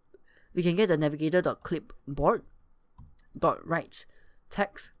 We can get the navigator.clipboard.write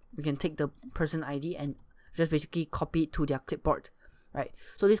text. We can take the person ID and just basically copy it to their clipboard, right?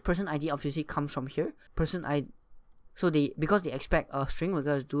 So this person ID obviously comes from here. Person ID. So because they expect a string, we're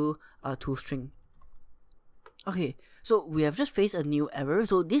going to do a toString. Okay, so we have just faced a new error.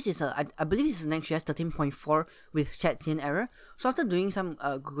 So this is I believe this is Nextjs 13.4 with shadcn error. So after doing some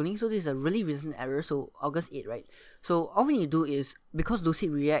googling, so this is a really recent error. So August 8, right? So all we need to do is, because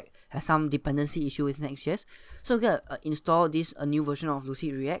Lucid React has some dependency issue with Nextjs, so we're gonna install this new version of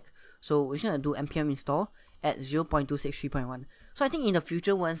Lucid React. So we're gonna do npm install at 0.263.1. So I think in the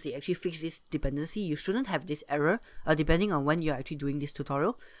future, once they actually fix this dependency, you shouldn't have this error depending on when you're actually doing this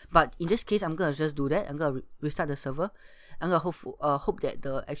tutorial. But in this case, I'm gonna just do that. I'm gonna restart the server. I'm gonna hope that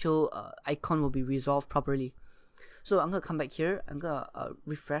the actual icon will be resolved properly. So I'm gonna come back here. I'm gonna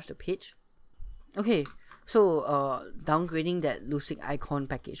refresh the page. Okay, so downgrading that Lucid icon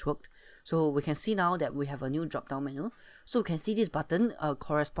package worked. So we can see now that we have a new drop down menu. So we can see this button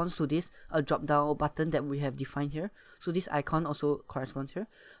corresponds to this drop down button that we have defined here. So this icon also corresponds here.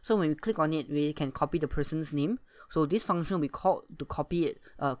 So when we click on it, we can copy the person's name. So this function will be called to copy it,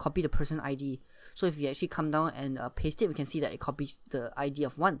 copy the person ID. So if we actually come down and paste it, we can see that it copies the ID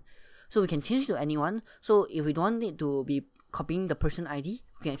of 1. So we can change it to anyone. So if we don't want it to be copying the person ID,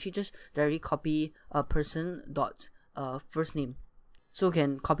 we can actually just directly copy person dot first name. So we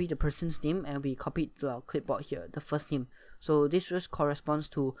can copy the person's name and be copied to our clipboard here, the first name. So this just corresponds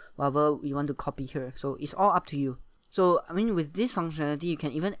to whatever we want to copy here. So it's all up to you. So I mean, with this functionality, you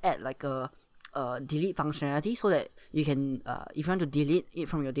can even add like a delete functionality, so that you can, if you want to delete it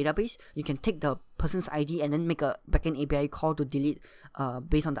from your database, you can take the person's ID and then make a backend API call to delete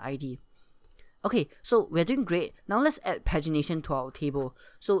based on the ID. Okay, so we're doing great. Now let's add pagination to our table.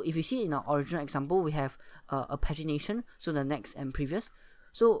 So if you see in our original example, we have a pagination, so the next and previous.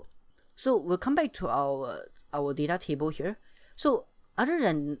 So we'll come back to our data table here. So other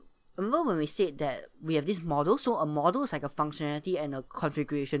than, remember when we said that we have this model, so a model is like a functionality and a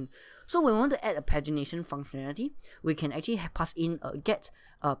configuration. So when we want to add a pagination functionality, we can actually pass in a get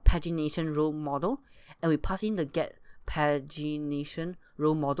pagination row model, and we pass in the get pagination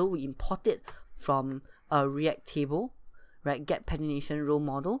row model. We import it from a React table, right? Get pagination row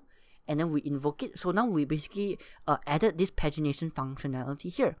model, and then we invoke it. So now we basically added this pagination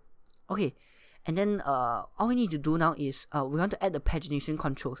functionality here. Okay, and then all we need to do now is we want to add the pagination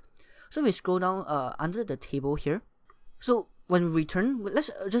controls. So we scroll down under the table here. So when we return, let's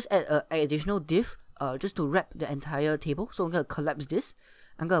just add an additional div just to wrap the entire table. So I'm gonna collapse this.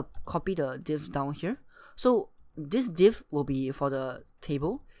 I'm gonna copy the div down here. So this div will be for the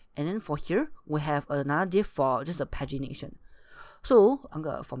table, and then for here we have another div for just the pagination. So I'm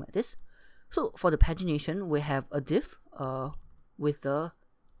gonna format this. So for the pagination, we have a div with the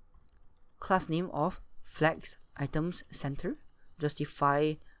class name of flags items center,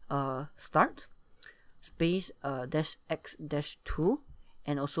 justify start space dash x dash 2,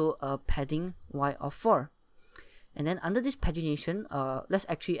 and also a padding y of 4. And then under this pagination, let's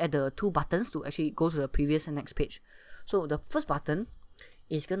actually add the two buttons to actually go to the previous and next page. So the first button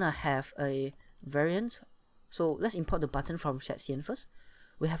is gonna have a variant. So let's import the button from shadcn first.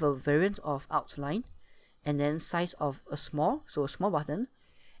 We have a variant of outline, and then size of a small, so a small button.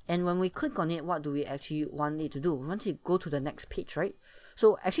 And when we click on it, what do we actually want it to do? We want it to go to the next page, right?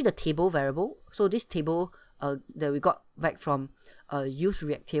 So actually the table variable, so this table that we got back from use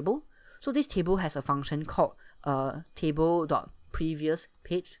React table. So this table has a function called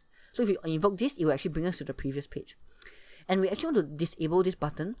table.previouspage. So if you invoke this, it will actually bring us to the previous page. And we actually want to disable this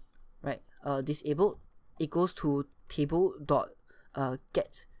button, right? Disabled equals to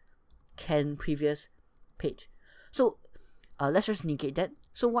table.get can previous page. So let's just negate that.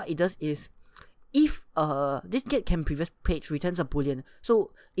 So what it does is, if this get can previous page returns a boolean,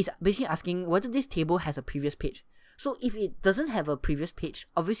 so it's basically asking whether this table has a previous page. So if it doesn't have a previous page,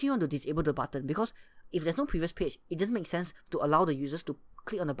 obviously you want to disable the button, because if there's no previous page, it doesn't make sense to allow the users to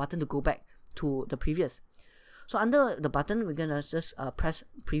click on the button to go back to the previous. So under the button, we're gonna just press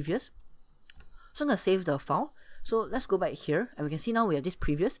previous. So I'm gonna save the file. So let's go back here, and we can see now we have this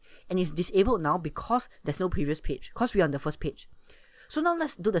previous, and it's disabled now because there's no previous page, because we are on the first page. So now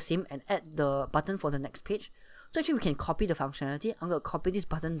let's do the same and add the button for the next page. So actually we can copy the functionality. I'm gonna copy this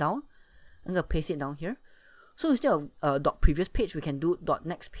button down. I'm gonna paste it down here. So instead of dot previous page, we can do dot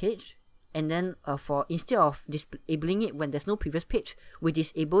next page, and then instead of disabling it when there's no previous page, we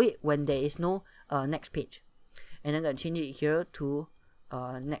disable it when there is no next page. And I'm gonna change it here to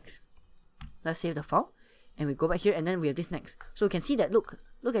next. Let's save the file, and we go back here, and then we have this next. So we can see that look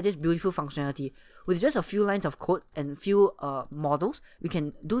at this beautiful functionality. With just a few lines of code and few models, we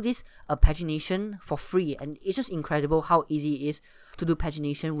can do this pagination for free, and it's just incredible how easy it is to do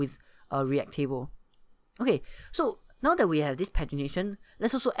pagination with a React table. Okay, so now that we have this pagination,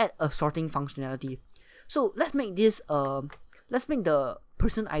 let's also add a sorting functionality. So let's make this let's make the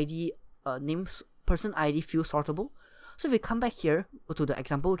person ID person ID field sortable. So if we come back here to the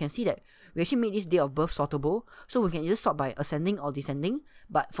example, we can see that we actually made this date of birth sortable. So we can either sort by ascending or descending.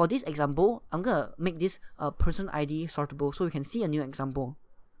 But for this example, I'm gonna make this person ID sortable so we can see a new example.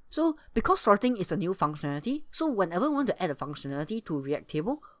 So because sorting is a new functionality, so whenever we want to add a functionality to React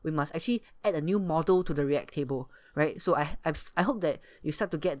table, we must actually add a new model to the React table, right? So I hope that you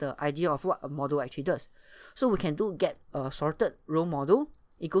start to get the idea of what a model actually does. So we can do get sorted row model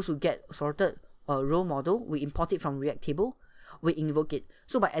equals to get sorted row model. We import it from React table, we invoke it.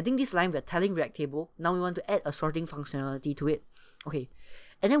 So by adding this line, we're telling React table, now we want to add a sorting functionality to it. Okay,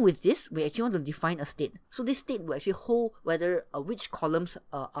 and then with this, we actually want to define a state. So this state will actually hold whether which columns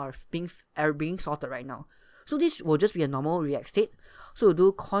are being sorted right now. So this will just be a normal React state. So we'll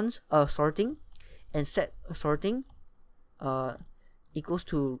do const sorting and set sorting equals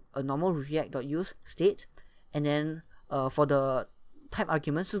to a normal react.use state, and then for the type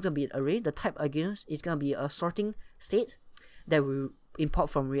argument, so it's going to be an array. The type argument is going to be a sorting state that we import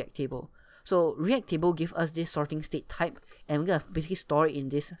from React table. So React table gives us this sorting state type, and we're going to basically store it in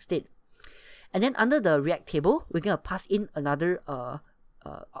this state. And then under the React table, we're going to pass in another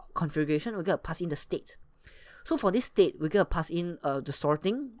configuration. We're going to pass in the state. So for this state, we're going to pass in the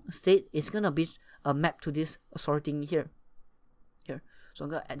sorting state is going to be mapped to this sorting here. So I'm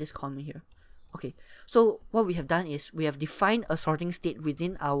going to add this comment here. Okay, so what we have done is we have defined a sorting state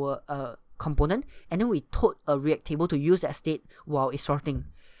within our component, and then we told a React table to use that state while it's sorting.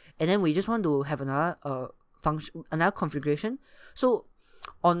 And then we just want to have another another configuration. So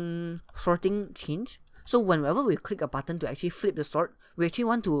on sorting change, so whenever we click a button to actually flip the sort, we actually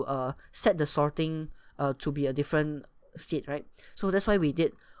want to set the sorting to be a different state, right? So that's why we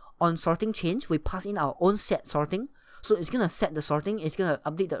did on sorting change, we pass in our own set sorting. So it's gonna set the sorting, it's gonna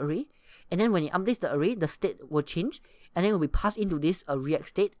update the array, and then when it updates the array, the state will change, and then it will be passed into this React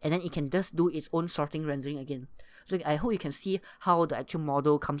state, and then it can just do its own sorting rendering again. So I hope you can see how the actual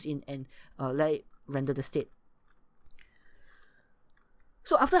model comes in and let it render the state.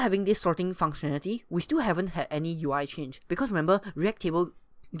 So after having this sorting functionality, we still haven't had any UI change, because remember, React table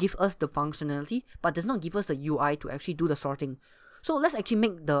gives us the functionality but does not give us the UI to actually do the sorting. So let's actually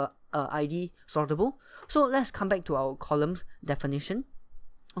make the ID sortable. So let's come back to our columns definition.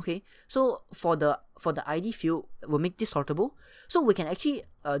 Okay, so for the ID field, we'll make this sortable. So we can actually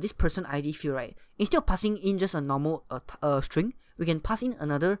this person ID field, right? Instead of passing in just a normal string, we can pass in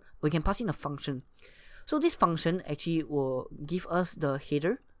a function. So this function actually will give us the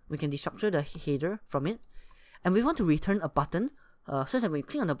header. We can destructure the header from it, and we want to return a button. So that when we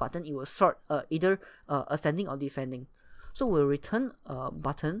click on the button, it will sort either ascending or descending. So we'll return a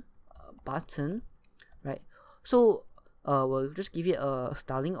button, right? So we'll just give it a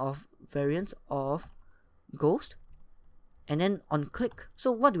styling of variance of ghost, and then on click.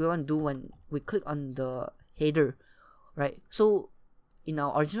 So what do we want to do when we click on the header, right? So in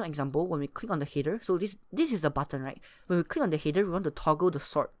our original example, when we click on the header, so this is the button, right? When we click on the header, we want to toggle the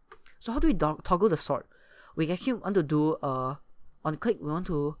sort. So how do we toggle the sort? We actually want to do on click, we want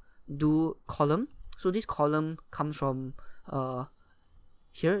to do column. So this column comes from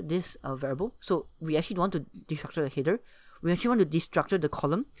here, this variable. So we actually don't want to destructure the header. We actually want to destructure the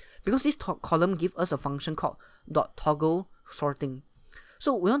column, because this column gives us a function called .toggle sorting.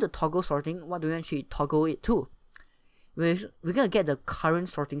 So we want to toggle sorting. What do we actually toggle it to? We're gonna get the current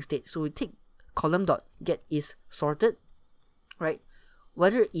sorting state. So we take column.get is sorted, right?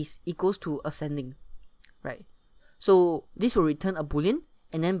 Whether is equals to ascending, right? So this will return a boolean,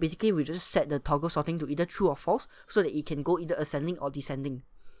 and then basically we just set the toggle sorting to either true or false, so that it can go either ascending or descending.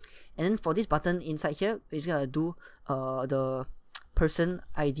 And then for this button inside here, we're gonna do the person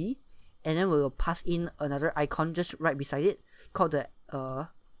ID, and then we'll pass in another icon just right beside it called the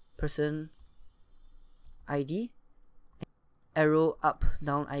person ID, arrow up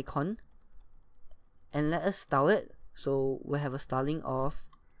down icon, and let us style it. So we'll have a styling of,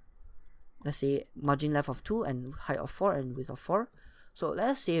 let's say, margin left of 2 and height of 4 and width of 4. So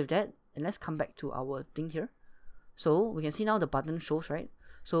let's save that and let's come back to our thing here. So we can see now the button shows, right?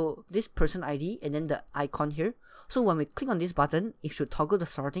 So this person ID and then the icon here. So when we click on this button, it should toggle the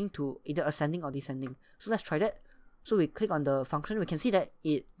sorting to either ascending or descending. So let's try that. So we click on the function, we can see that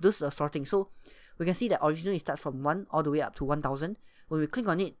it does the sorting. So we can see that originally it starts from 1 all the way up to 1000. When we click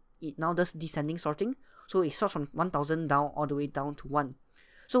on it, it now does descending sorting. So it starts from 1000 down all the way down to 1.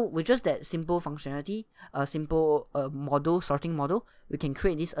 So with just that simple functionality, a simple model, sorting model, we can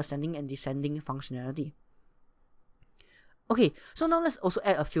create this ascending and descending functionality. Okay, so now let's also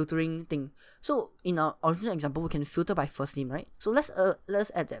add a filtering thing. So in our original example, we can filter by first name, right? So let's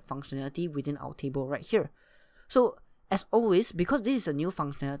add that functionality within our table right here. So as always, because this is a new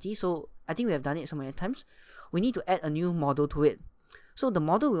functionality, so I think we have done it so many times, we need to add a new model to it. So the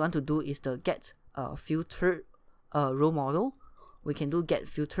model we want to do is the get filtered row model. We can do get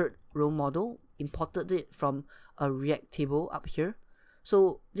filtered row model, imported it from a React table up here.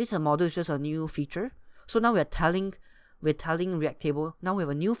 So this model is just a new feature. So now we're telling React table, now we have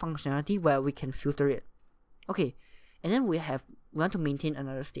a new functionality where we can filter it. Okay, and then we want to maintain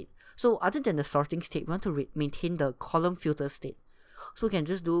another state. So other than the sorting state, we want to maintain the column filter state. So we can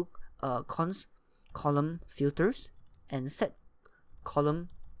just do const column filters and set column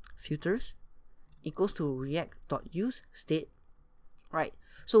filters equals to react.use state. Right,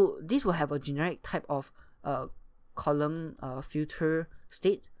 so this will have a generic type of column filter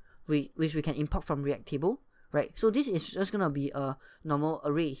state which we can import from React table. Right, so this is just gonna be a normal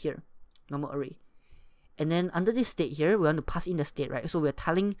array here, normal array. And then under this state here, we want to pass in the state, right? So we're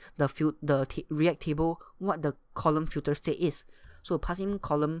telling the React table what the column filter state is. So pass in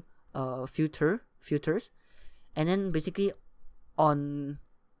column filters, and then basically on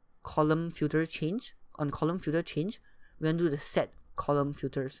column filter change, we want to do the set column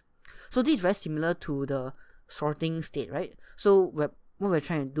filters. So this is very similar to the sorting state, right? So what we're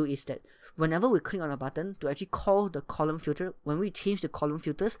trying to do is that whenever we click on a button to actually call the column filter, when we change the column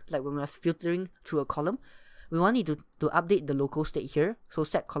filters, like when we're filtering through a column, we want it to update the local state here. So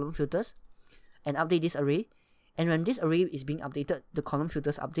set column filters and update this array. And when this array is being updated, the column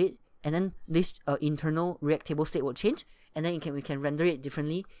filters update, and then this internal React table state will change, and then we can render it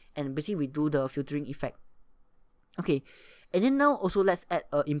differently, and basically we do the filtering effect. Okay, and then now also let's add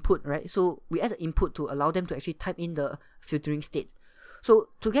an input, right? So we add an input to allow them to actually type in the filtering state. So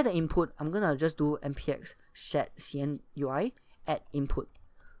to get the input, I'm gonna just do npx shadcn UI add input.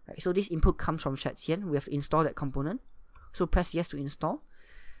 Right, so this input comes from shadcn. We have to install that component. So press yes to install.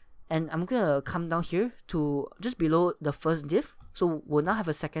 And I'm gonna come down here to just below the first div. So we'll now have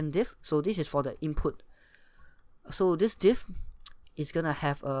a second div. So this is for the input. So this div is gonna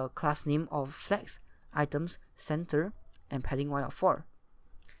have a class name of flex, items, center, and padding y of 4.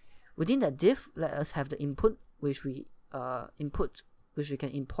 Within that div, let us have the input, which we can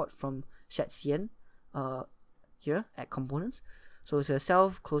import from shadcn here at components. So it's a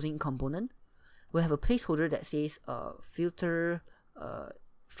self-closing component. We have a placeholder that says filter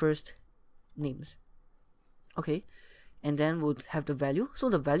first names. Okay, and then we'll have the value. So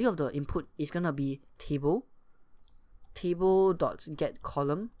the value of the input is gonna be table.get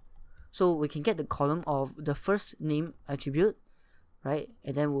column. So we can get the column of the first name attribute, right?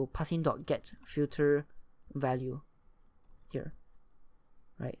 And then we'll pass in .get filter value here,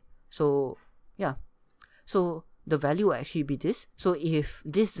 right? So yeah, so the value will actually be this. So if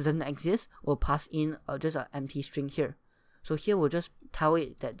this doesn't exist, we'll pass in just an empty string here. So here we'll just tell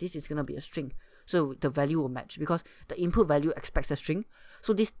it that this is gonna be a string. So the value will match because the input value expects a string.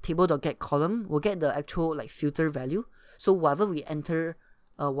 So this table.get column will get the actual like filter value. So whatever we enter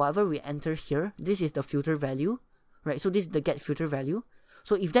here, this is the filter value, right? So this is the get filter value.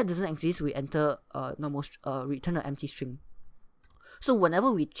 So if that doesn't exist, we enter return an empty string. So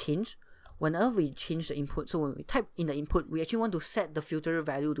whenever we change the input, so when we type in the input, we actually want to set the filter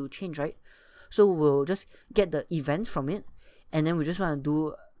value to change, right? So we'll just get the event from it, and then we just want to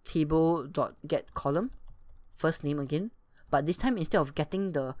do table.get column, first name again, but this time instead of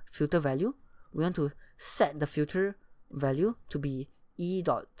getting the filter value, we want to set the filter value to be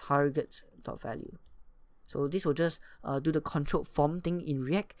e.target.value. So this will just do the control form thing in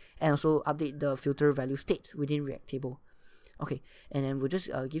React and also update the filter value state within React table. Okay, and then we'll just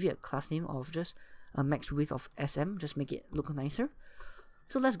give it a class name of just a max width of SM, just make it look nicer.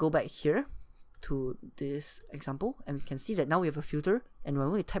 So let's go back here to this example, and we can see that now we have a filter, and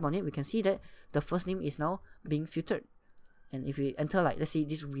when we type on it, we can see that the first name is now being filtered. And if we enter, like, let's say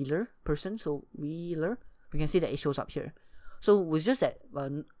this Wheeler person, so Wheeler, we can see that it shows up here. So with just that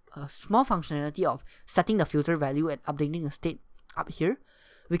a small functionality of setting the filter value and updating the state up here,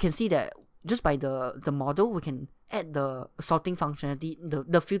 we can see that just by the model, we can add the sorting functionality,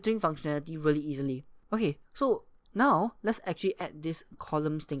 the filtering functionality really easily. Okay, so now let's actually add this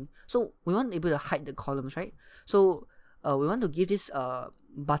columns thing. So we want to be able to hide the columns, right? So we want to give this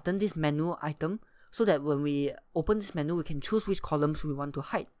button, this menu item, so that when we open this menu, we can choose which columns we want to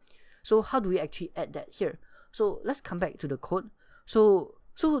hide. So how do we actually add that here? So let's come back to the code. So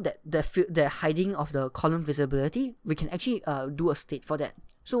that the hiding of the column visibility, we can actually do a state for that.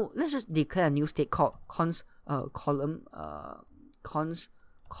 So let's just declare a new state called column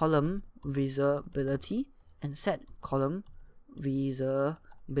visibility, and set column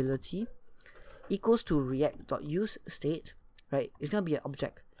visibility equals to react.use state, right? It's gonna be an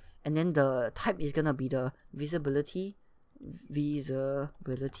object, and then the type is gonna be the visibility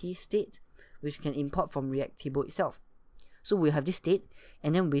state, which you can import from React table itself. So we have this state,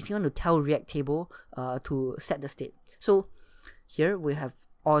 and then we basically want to tell React table to set the state. So here we have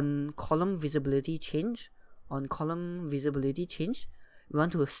on column visibility change, we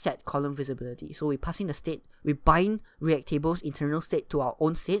want to set column visibility. So we pass in the state, we bind React table's internal state to our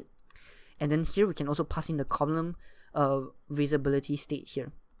own state, and then here we can also pass in the column visibility state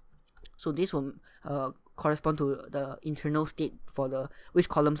here. So this will correspond to the internal state for the which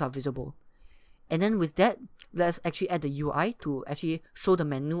columns are visible. And then with that, let's actually add the UI to actually show the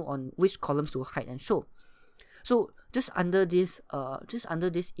menu on which columns to hide and show. So just under this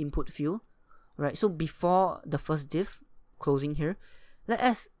input field, right? So before the first div closing here, let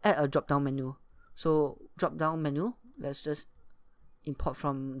us add a drop down menu. So drop down menu, let's just import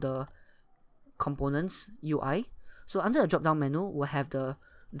from the components UI. So under the drop down menu, we'll have the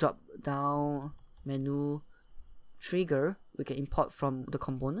drop down menu trigger. We can import from the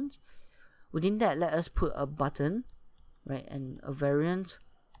components. Within that, let us put a button, right, and a variant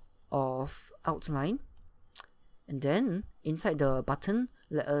of outline. And then inside the button,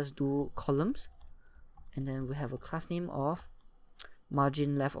 let us do columns, and then we have a class name of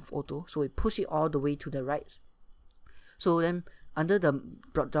margin left of auto. So we push it all the way to the right. So then under the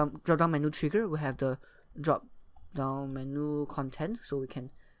drop down menu trigger, we have the drop down menu content. So we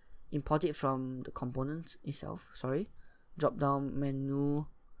can import it from the component itself. Sorry, drop down menu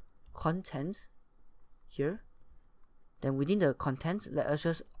content here. Then within the content, let us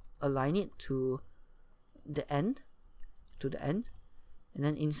just align it to the end, and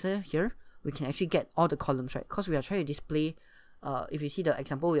then insert here, we can actually get all the columns, right? Because we are trying to display, if you see the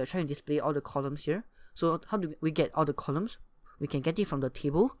example, we are trying to display all the columns here. So how do we get all the columns? We can get it from the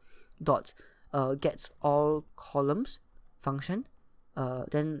table dot gets all columns function.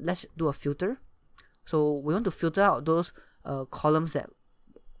 Then let's do a filter. So we want to filter out those columns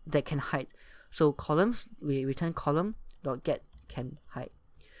that can hide. So columns, we return column dot get can hide.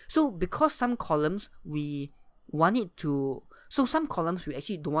 So because some columns we want it to, so some columns we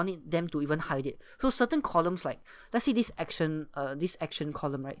actually don't want them to even hide it. So certain columns, like let's say this action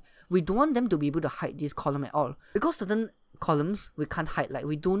column, right? We don't want them to be able to hide this column at all, because certain columns we can't hide. Like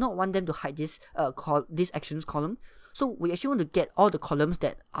we do not want them to hide this this actions column. So we actually want to get all the columns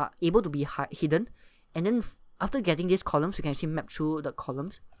that are able to be hidden, and then after getting these columns, we can actually map through the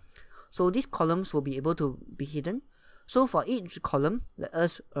columns. So these columns will be able to be hidden. So for each column, let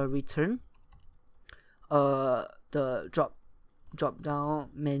us return the drop down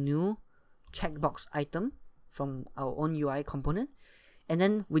menu checkbox item from our own UI component, and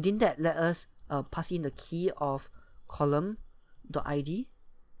then within that, let us pass in the key of column.id,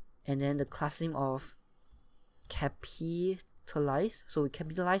 and then the class name of capitalize. So we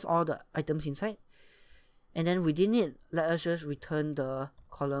capitalize all the items inside, and then within it, let us just return the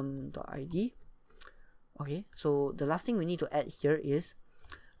column.id. Okay, so the last thing we need to add here is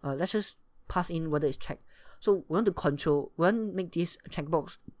let's just pass in whether it's checked. So we want to make this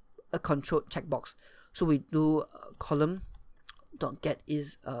checkbox a controlled checkbox. So we do column.get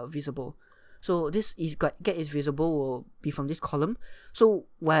is visible. So this is get is visible will be from this column. So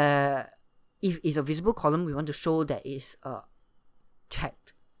where if it's a visible column, we want to show that it's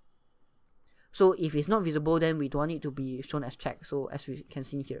checked. So if it's not visible, then we don't want it to be shown as checked. So as we can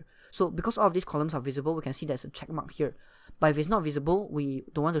see here. So because all of these columns are visible, we can see there's a check mark here. But if it's not visible, we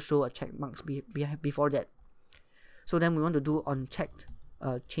don't want to show a check marks before that. So then we want to do unchecked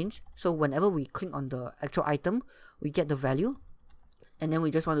change. So whenever we click on the actual item, we get the value. And then we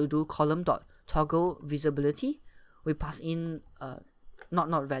just want to do column.toggle visibility. We pass in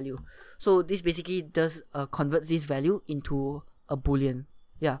not value. So this basically does converts this value into a boolean.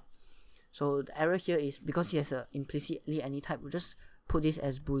 Yeah. So the error here is because it has a implicitly any type, we'll just put this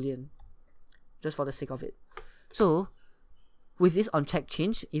as boolean. just for the sake of it. So with this onCheck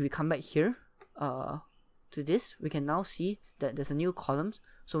change, if we come back here to this, we can now see that there's a new columns.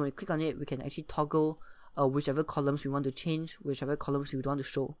 So when we click on it, we can actually toggle whichever columns we want to change, whichever columns we want to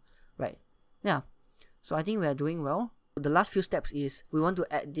show, right? Yeah, so I think we are doing well. The last few steps is we want to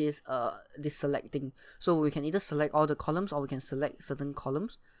add this this selecting. So we can either select all the columns or we can select certain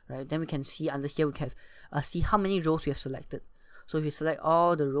columns, right? Then we can see under here we can see how many rows we have selected. So if we select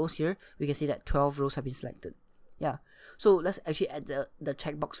all the rows here, we can see that 12 rows have been selected. Yeah, so let's actually add the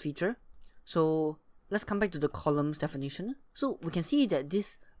checkbox feature. So let's come back to the columns definition. So we can see that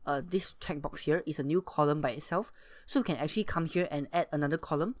this checkbox here is a new column by itself. So we can actually come here and add another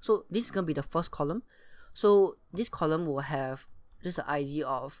column. So this is going to be the first column. So this column will have just an ID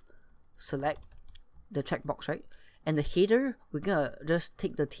of select the checkbox, right? And the header, we're gonna just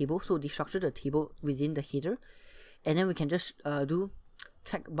take the table, so destructure the table within the header, and then we can just do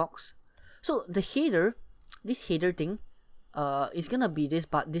checkbox. So the header, this header thing, is gonna be this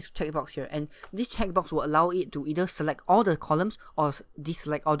checkbox here, and this checkbox will allow it to either select all the columns or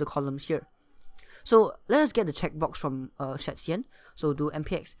deselect all the columns here. So let's get the checkbox from shadcn. So do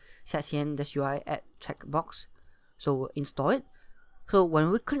npx shadcn-ui add checkbox. So install it. So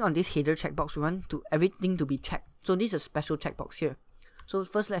when we click on this header checkbox, we want everything to be checked. So this is a special checkbox here. So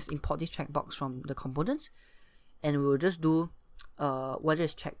first let's import this checkbox from the components, and we'll just do whether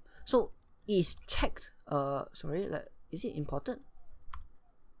it's checked. So is checked. Sorry, is it imported?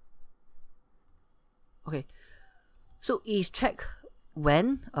 Okay. So is checked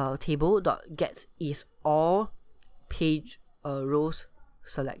when table.gets is all page rows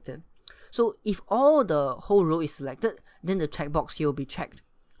selected. So if all the whole row is selected, then the checkbox here will be checked,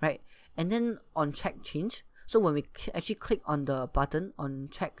 right? And then on check change, so when we actually click on the button on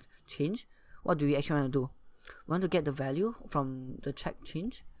check change, what do we actually want to do? We want to get the value from the check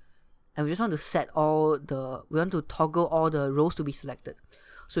change, and we just want to set we want to toggle all the rows to be selected.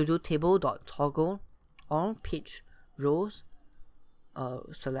 So we do table.toggle all page rows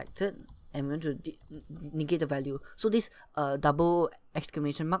selected, and we want to negate the value. So this double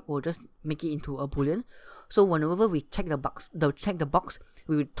exclamation mark will just make it into a boolean. So whenever we check the box,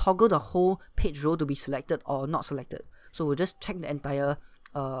 we will toggle the whole page row to be selected or not selected. So we'll just check the entire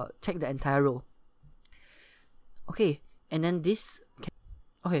row. Okay, and then this.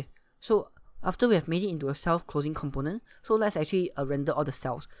 Okay, so after we have made it into a self-closing component, so let's actually render all the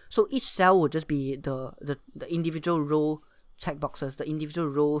cells. So each cell will just be the individual row checkboxes, the individual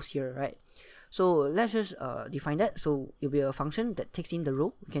rows here, right? So let's just define that. So it'll be a function that takes in the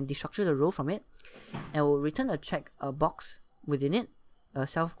row. We can destructure the row from it, and we'll return a check box within it, a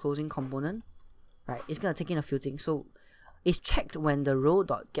self-closing component, right? It's gonna take in a few things. So it's checked when the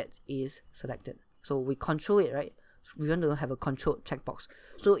row.get is selected. So we control it, right? We want to have a controlled checkbox.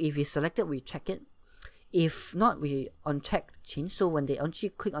 So if it's selected, we check it. If not, we uncheck change. So when they actually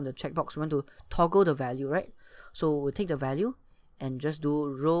click on the checkbox, we want to toggle the value, right? So we'll take the value and just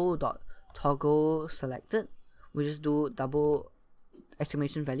do row.toggle selected. We just do double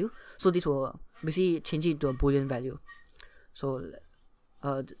exclamation value. So this will basically change it into a boolean value. So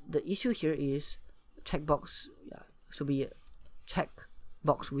the issue here is checkbox, yeah, should be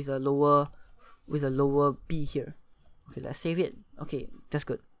checkbox with a lower b here. Okay, let's save it. Okay, that's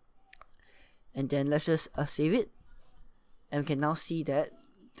good. And then let's just save it, and we can now see that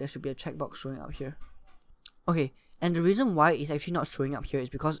there should be a checkbox showing up here. Okay, and the reason why it's actually not showing up here is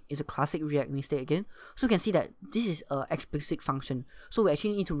because it's a classic React mistake again. So you can see that this is an explicit function. So we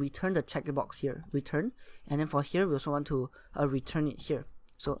actually need to return the checkbox here, return, and then for here we also want to return it here.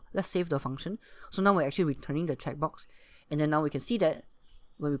 So let's save the function. So now we're actually returning the checkbox, and then now we can see that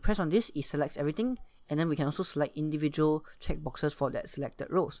when we press on this, it selects everything, and then we can also select individual checkboxes for that selected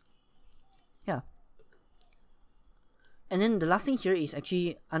rows. Yeah. And then the last thing here is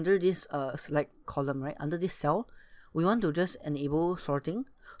actually under this select column, right? Under this cell, we want to just enable sorting.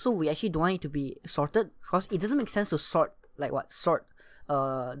 So we actually don't want it to be sorted, because it doesn't make sense to sort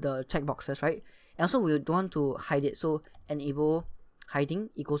the checkboxes, right? And also we don't want to hide it. So enable hiding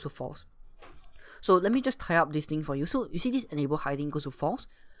equals to false. So let me just tie up this thing for you. So you see this enable hiding equals to false.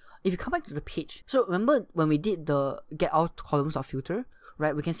 If you come back to the page, so remember when we did the get all columns of filter,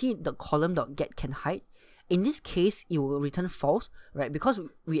 right? We can see the column.get can hide. In this case, it will return false, right? Because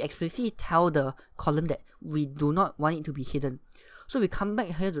we explicitly tell the column that we do not want it to be hidden. So if we come back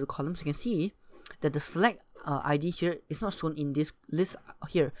here to the columns, you can see that the select ID here is not shown in this list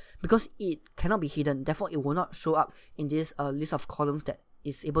here because it cannot be hidden. Therefore, it will not show up in this list of columns that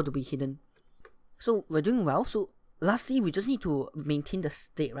is able to be hidden. So we're doing well. So lastly, we just need to maintain the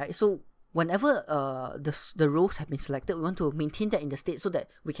state, right? So whenever the rows have been selected, we want to maintain that in the state so that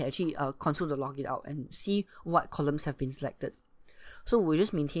we can actually console the log it out and see what columns have been selected. So we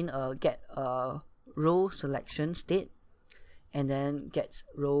just maintain get row selection state, and then get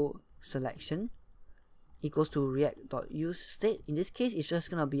row selection equals to react.use state. In this case, it's just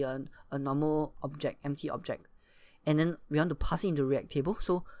gonna be a normal object, empty object, and then we want to pass it into React table.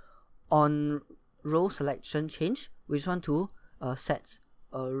 So on row selection change, we just want to set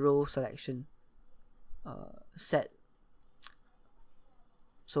row selection set.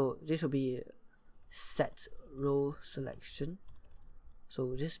 So this will be set row selection.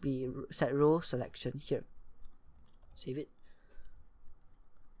 So just be set row selection here. Save it.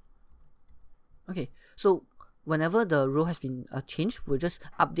 Okay, so whenever the row has been changed, we'll just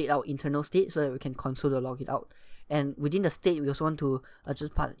update our internal state so that we can console the log it out. And within the state, we also want to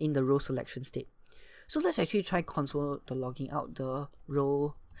just put in the row selection state. So let's actually try console the logging out the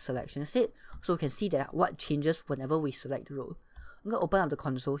row selection state, so we can see that what changes whenever we select the row. I'm gonna open up the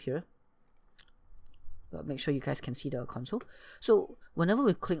console here. Make sure you guys can see the console. So whenever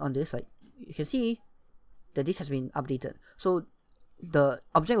we click on this, like, you can see that this has been updated. So the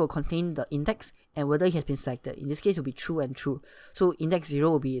object will contain the index and whether it has been selected. In this case, it will be true and true. So index 0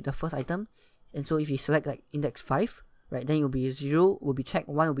 will be the first item, and so if you select like index 5, right, then it will be 0 will be checked,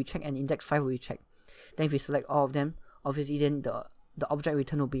 1 will be checked, and index 5 will be checked. Then if you select all of them, obviously then the object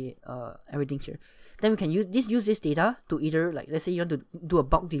return will be everything here. Then we can use this data to either, like, let's say you want to do a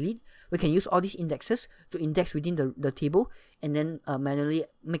bulk delete, we can use all these indexes to index within the table, and then manually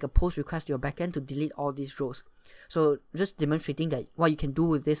make a post request to your backend to delete all these rows. So just demonstrating that what you can do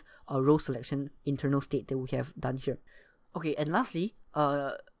with this row selection internal state that we have done here. Okay, and lastly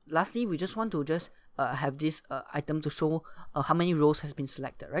we just want to just have this item to show how many rows has been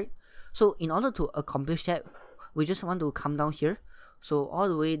selected, right? So in order to accomplish that, we just want to come down here. So all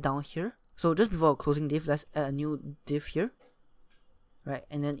the way down here. So just before closing div, let's add a new div here, right?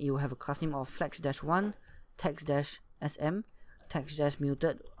 And then it will have a class name of flex-1, text-sm,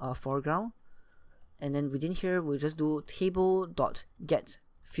 text-muted foreground. And then within here, we'll just do table.get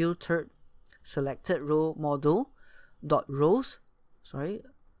filtered selected row model dot rows,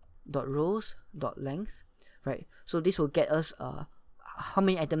 dot rows dot length, right? So this will get us how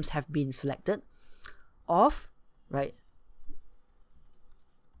many items have been selected of, right?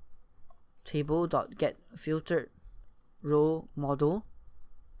 Table.get filtered row model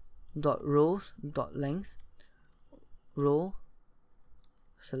dot rows dot length row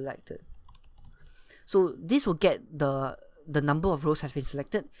selected. So this will get the number of rows has been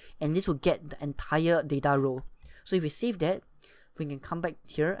selected, and this will get the entire data row. So if we save that, we can come back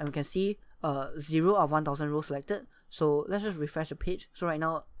here and we can see 0 of 1000 rows selected. So let's just refresh the page. So right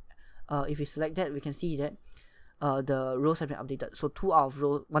now, if we select that, we can see that the rows have been updated. So 2 out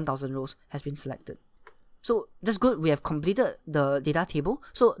of 1000 rows has been selected. So that's good. We have completed the data table.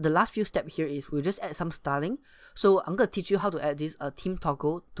 So the last few steps here is we'll just add some styling. So I'm going to teach you how to add this theme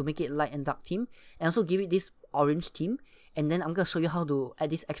toggle to make it light and dark theme, and also give it this orange theme. And then I'm going to show you how to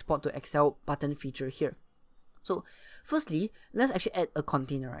add this export to Excel button feature here. So firstly, let's actually add a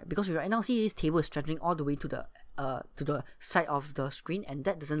container, right? Because we right now see this table is stretching all the way to the side of the screen, and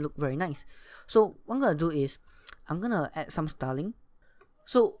that doesn't look very nice. So what I'm going to do is I'm going to add some styling.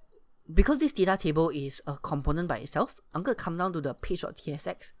 So because this data table is a component by itself, I'm going to come down to the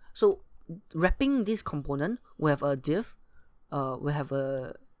page.tsx. So wrapping this component, we have a div,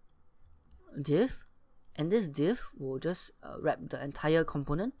 and this div will just wrap the entire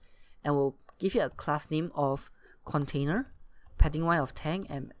component, and we'll give it a class name of container, padding y of 10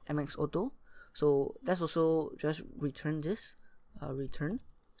 and mx auto. So let's also just return this, return.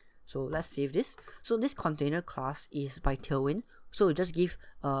 So let's save this. So this container class is by Tailwind. So we just give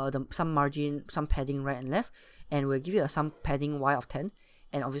some margin, some padding right and left, and we'll give it some padding y of 10,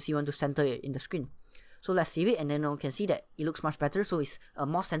 and obviously you want to center it in the screen. So let's save it, and then we can see that it looks much better. So it's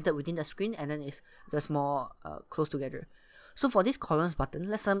more centered within the screen, and then it's just more close together. So for this columns button,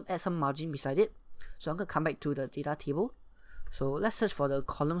 let's add some margin beside it. So I'm going to come back to the data table. So let's search for the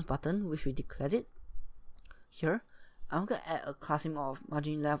columns button, which we declared it here. I'm going to add a class name of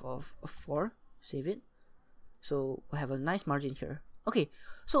margin left of 4. Save it. So we have a nice margin here. Okay,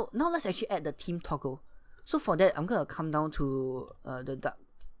 so now let's actually add the theme toggle. So for that, I'm going to come down to the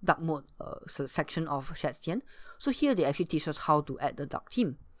dark mode section of shadcn. So here they actually teach us how to add the dark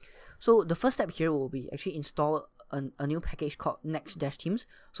theme. So the first step here will be actually install a new package called Nextjs.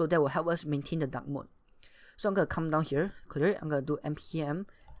 So that will help us maintain the dark mode. So I'm going to come down here, clear it. I'm going to do npm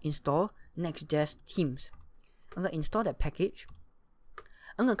install Nextjs themes. I'm going to install that package.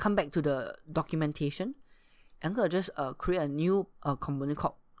 I'm going to come back to the documentation. I'm going to just create a new component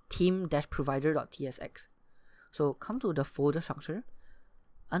called team-provider.tsx. So come to the folder structure.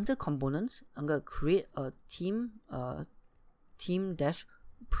 Under components, I'm gonna create a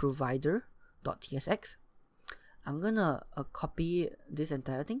team-provider.tsx. I'm gonna copy this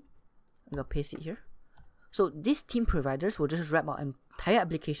entire thing. I'm gonna paste it here. So these team providers will just wrap our entire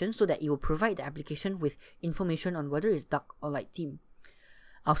application so that it will provide the application with information on whether it's dark or light theme.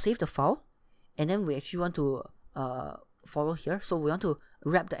 I'll save the file, and then we actually want to follow here. So we want to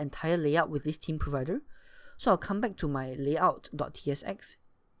wrap the entire layout with this team provider. So I'll come back to my layout.tsx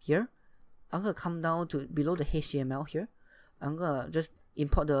here. I'm gonna come down to below the HTML here. I'm gonna just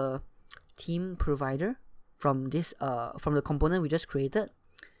import the team provider from this from the component we just created,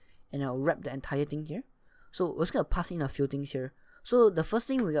 and I'll wrap the entire thing here. So we're just gonna pass in a few things here. So the first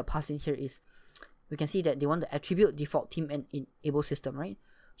thing we're gonna pass in here is, we can see that they want the attribute default theme and enable system, right?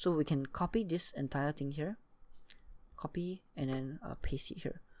 So we can copy this entire thing here, copy, and then paste it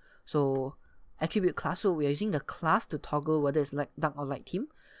here. So attribute class, so we're using the class to toggle whether it's like dark or light theme.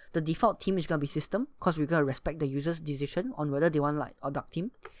 The default theme is gonna be system, because we're gonna respect the user's decision on whether they want light or dark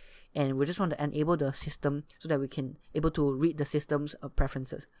theme. And we just want to enable the system so that we can able to read the system's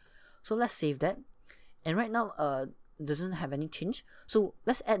preferences. So let's save that. And right now doesn't have any change. So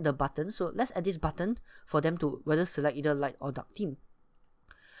let's add the button. So let's add this button for them to whether select either light or dark theme.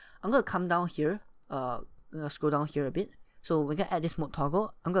 I'm gonna come down here, I'm gonna scroll down here a bit. So we're gonna add this mode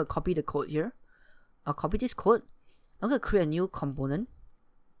toggle. I'm gonna copy the code here. I'll copy this code. I'm gonna create a new component.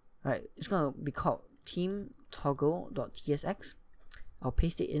 Right, it's gonna be called team toggle.tsx. I'll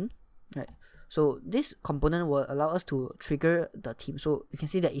paste it in. Right, so this component will allow us to trigger the theme. So you can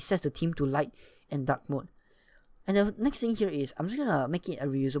see that it sets the theme to light and dark mode. And the next thing here is, I'm just gonna make it a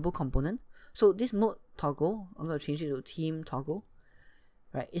reusable component. So this mode toggle, I'm gonna change it to team toggle.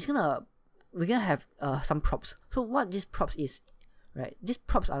 Right, we're gonna have some props. So what these props is, right? These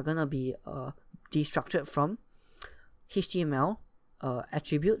props are gonna be destructured from HTML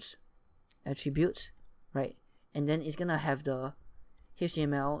attributes, right? And then it's gonna have the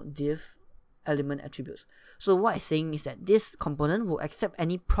HTML div element attributes. So what it's saying is that this component will accept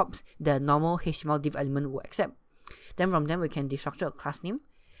any props that a normal HTML div element will accept. Then from them we can destructure a class name,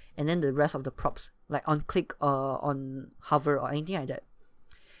 and then the rest of the props, like on click, on hover, or anything like that.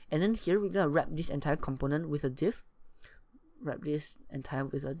 And then here we're gonna wrap this entire component with a div. Wrap this entire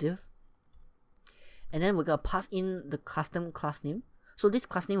with a div. And then we're gonna pass in the custom class name. So this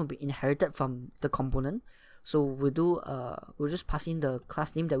class name will be inherited from the component. So we'll just pass in the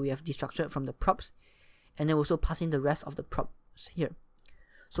class name that we have destructured from the props, and then also pass in the rest of the props here.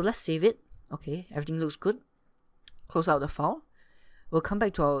 So let's save it. Okay, everything looks good. Close out the file. We'll come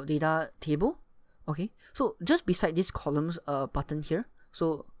back to our data table. Okay, so just beside this columns button here,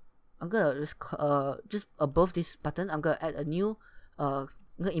 so I'm gonna just above this button, I'm gonna add a new I'm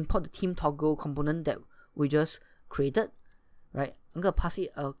gonna import the team toggle component that we just created. Right, I'm gonna pass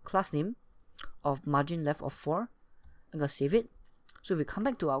it a class name of margin left of 4. I'm gonna save it. So if we come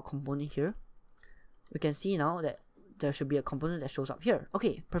back to our component here, we can see now that there should be a component that shows up here.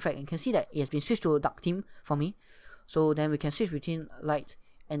 Okay, perfect. And you can see that it has been switched to a dark theme for me. So then we can switch between light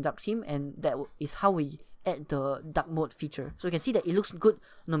and dark theme, and that is how we add the dark mode feature. So you can see that it looks good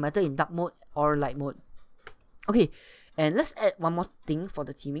no matter in dark mode or light mode. Okay, and let's add one more thing for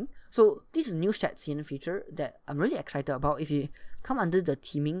the theming. So this is a new shadcn feature that I'm really excited about. If you come under the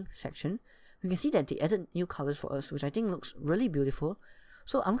theming section, you can see that they added new colors for us, which I think looks really beautiful.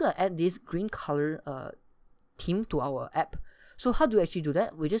 So I'm gonna add this green color theme to our app. So how do we actually do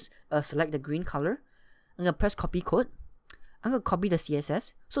that? We just select the green color. I'm gonna press copy code. I'm gonna copy the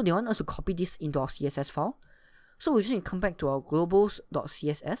CSS. So they want us to copy this into our CSS file. So we just need to come back to our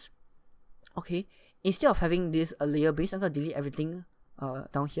globals.css. Okay, instead of having this layer base, I'm gonna delete everything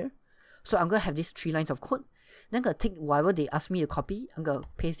down here. So I'm gonna have these 3 lines of code. Then I'm gonna take whatever they ask me to copy. I'm gonna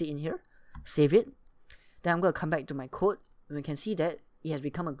paste it in here, save it. Then I'm gonna come back to my code, and we can see that it has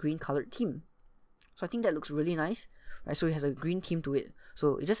become a green colored theme. So I think that looks really nice, right? So it has a green theme to it.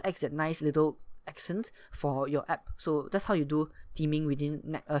 So it just adds that nice little accent for your app. So that's how you do theming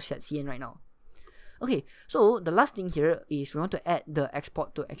within shadcn right now. Okay, so the last thing here is we want to add the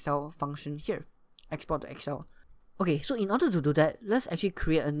export to Excel function here. Export to Excel. Okay, so in order to do that, let's actually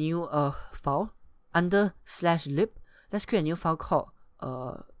create a new file under /lib. Let's create a new file called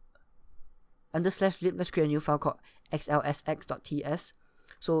under /lib. Let's create a new file called xlsx.ts.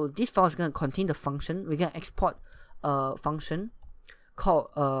 So this file is going to contain the function. We're going to export a function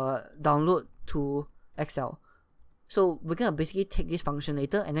called download to Excel. So we're going to basically take this function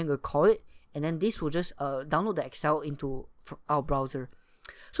later, and then we'll call it, and then this will just download the Excel into our browser.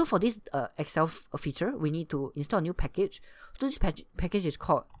 So for this Excel feature, we need to install a new package. So this package is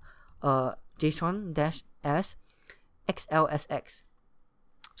called JSON-s XLSX.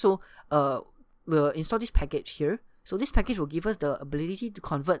 So we'll install this package here. So this package will give us the ability to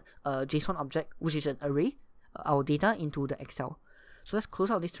convert a JSON object, which is an array, our data, into the Excel. So let's close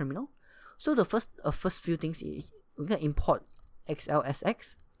out this terminal. So the first few things is we're gonna import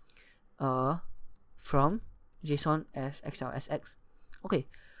XLSX from JSON as XLSX. Okay,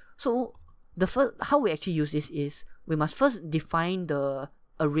 so the first how we actually use this is we must first define the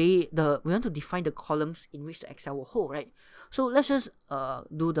array. We want to define the columns in which the Excel will hold, right? So let's just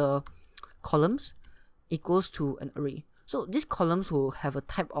do the columns equals to an array. So these columns will have a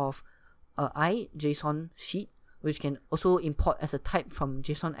type of JSON sheet, which can also import as a type from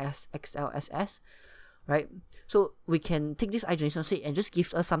JSON as XLSS, right? So we can take this JSON sheet and just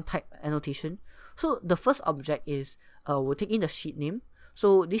give us some type annotation. So the first object is we'll take in the sheet name.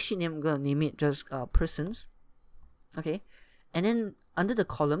 So this sheet name, I'm gonna name it just persons, okay? And then under the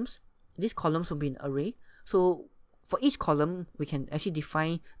columns, these columns will be an array. So for each column, we can actually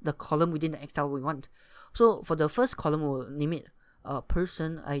define the column within the Excel we want. So for the first column, we'll name it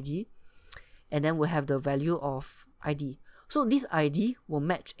person ID, and then we'll have the value of ID. So this ID will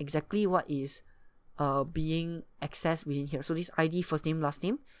match exactly what is being accessed within here. So this ID, first name, last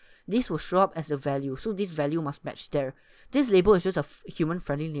name, this will show up as the value. So this value must match there. This label is just a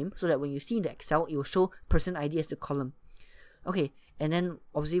human-friendly name, so that when you see in the Excel, it will show person ID as the column. Okay, and then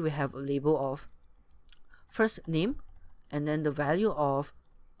obviously we have a label of first name, and then the value of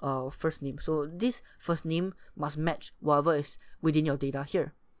first name. So this first name must match whatever is within your data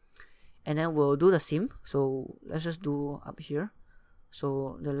here. And then we'll do the same. So let's just do up here.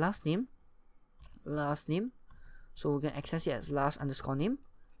 So the last name. So we can access it as last_name,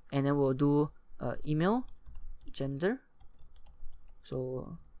 and then we'll do email, gender.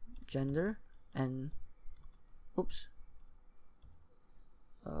 So gender and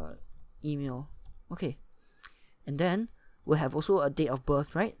email. Okay, and then we'll have also a date of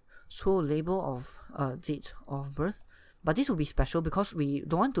birth, right? So label of date of birth, but this will be special because we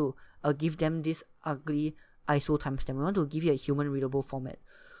don't want to give them this ugly ISO timestamp. We want to give it a human readable format.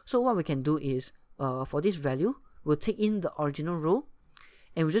 So what we can do is for this value, we'll take in the original row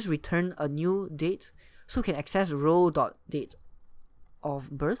and we'll just return a new date. So we can access row.date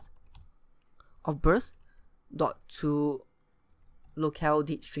of birth dot to locale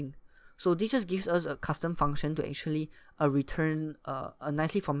date string. So this just gives us a custom function to actually return a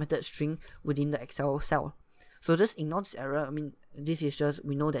nicely formatted string within the Excel cell. So just ignore this error. I mean, this is just,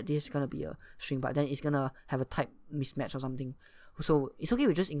 we know that this is gonna be a string, but then it's gonna have a type mismatch or something. So it's okay,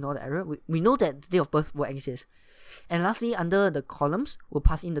 we just ignore the error. We know that the date of birth will exist. And lastly, under the columns, we'll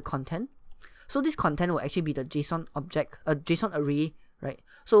pass in the content. So this content will actually be the JSON object, a JSON array, right?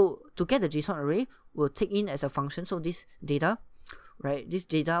 So to get the JSON array, we'll take in as a function. So this data, right? This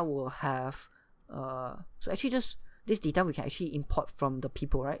data will have so actually just this data we can actually import from the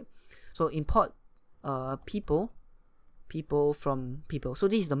people, right? So import people from people. So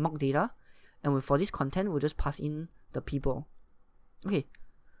this is the mock data, and for this content we'll just pass in the people. Okay,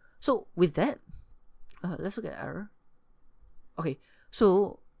 so with that, let's look at error. Okay,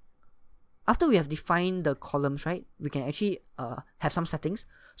 so after we have defined the columns, right, we can actually have some settings.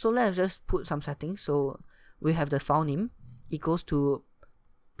 So let's just put some settings. So we have the file name equals to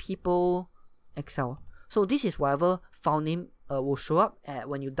people Excel. So this is whatever file name will show up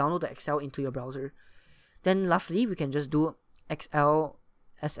when you download the Excel into your browser. Then lastly, we can just do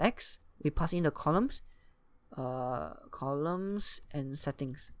XLSX. We pass in the columns and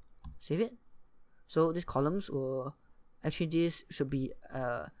settings. Save it. So these columns will actually, this should be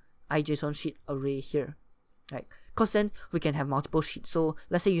JSON sheet array here, right? Because then we can have multiple sheets. So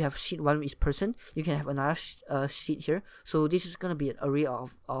let's say you have sheet 1 is person, you can have another sheet here. So this is gonna be an array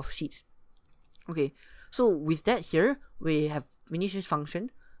of sheets. Okay, so with that here, we have finished this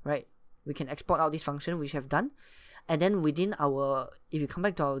function, right? We can export out this function, which we have done. And then within our, if you come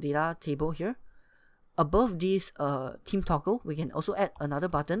back to our data table here, above this team toggle, we can also add another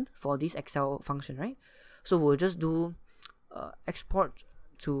button for this Excel function, right? So we'll just do export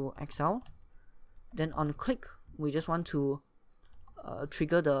to Excel. Then on click, we just want to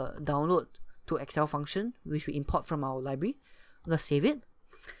trigger the download to Excel function, which we import from our library. Let's save it.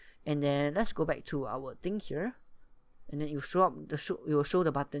 And then let's go back to our thing here. And then it will show up it will show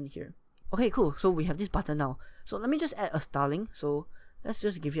the button here. Okay, cool. So we have this button now. So let me just add a styling. So let's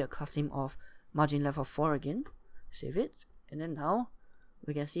just give it a class name of margin left of 4 again. Save it. And then now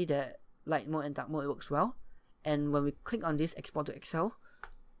we can see that light mode and dark mode works well. And when we click on this export to Excel,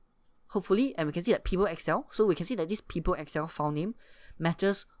 hopefully, and we can see that people Excel. So we can see that this people Excel file name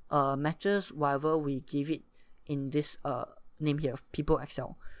matches whatever we give it in this name here, people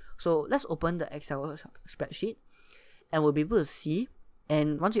Excel. So let's open the Excel spreadsheet, and we'll be able to see.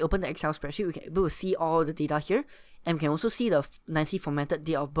 And once we open the Excel spreadsheet, we can be able to see all the data here, and we can also see the nicely formatted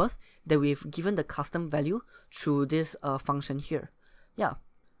date of birth that we've given the custom value through this function here. Yeah.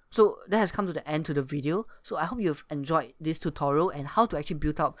 So that has come to the end to the video. So I hope you've enjoyed this tutorial and how to actually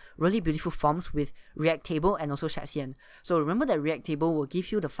build out really beautiful forms with React Table and also shadcn. So remember that React Table will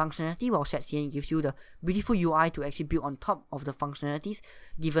give you the functionality, while shadcn gives you the beautiful UI to actually build on top of the functionalities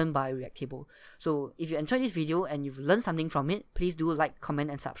given by React Table. So if you enjoyed this video and you've learned something from it, please do like,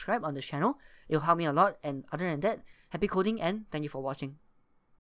 comment and subscribe on the channel. It'll help me a lot. And other than that, happy coding and thank you for watching.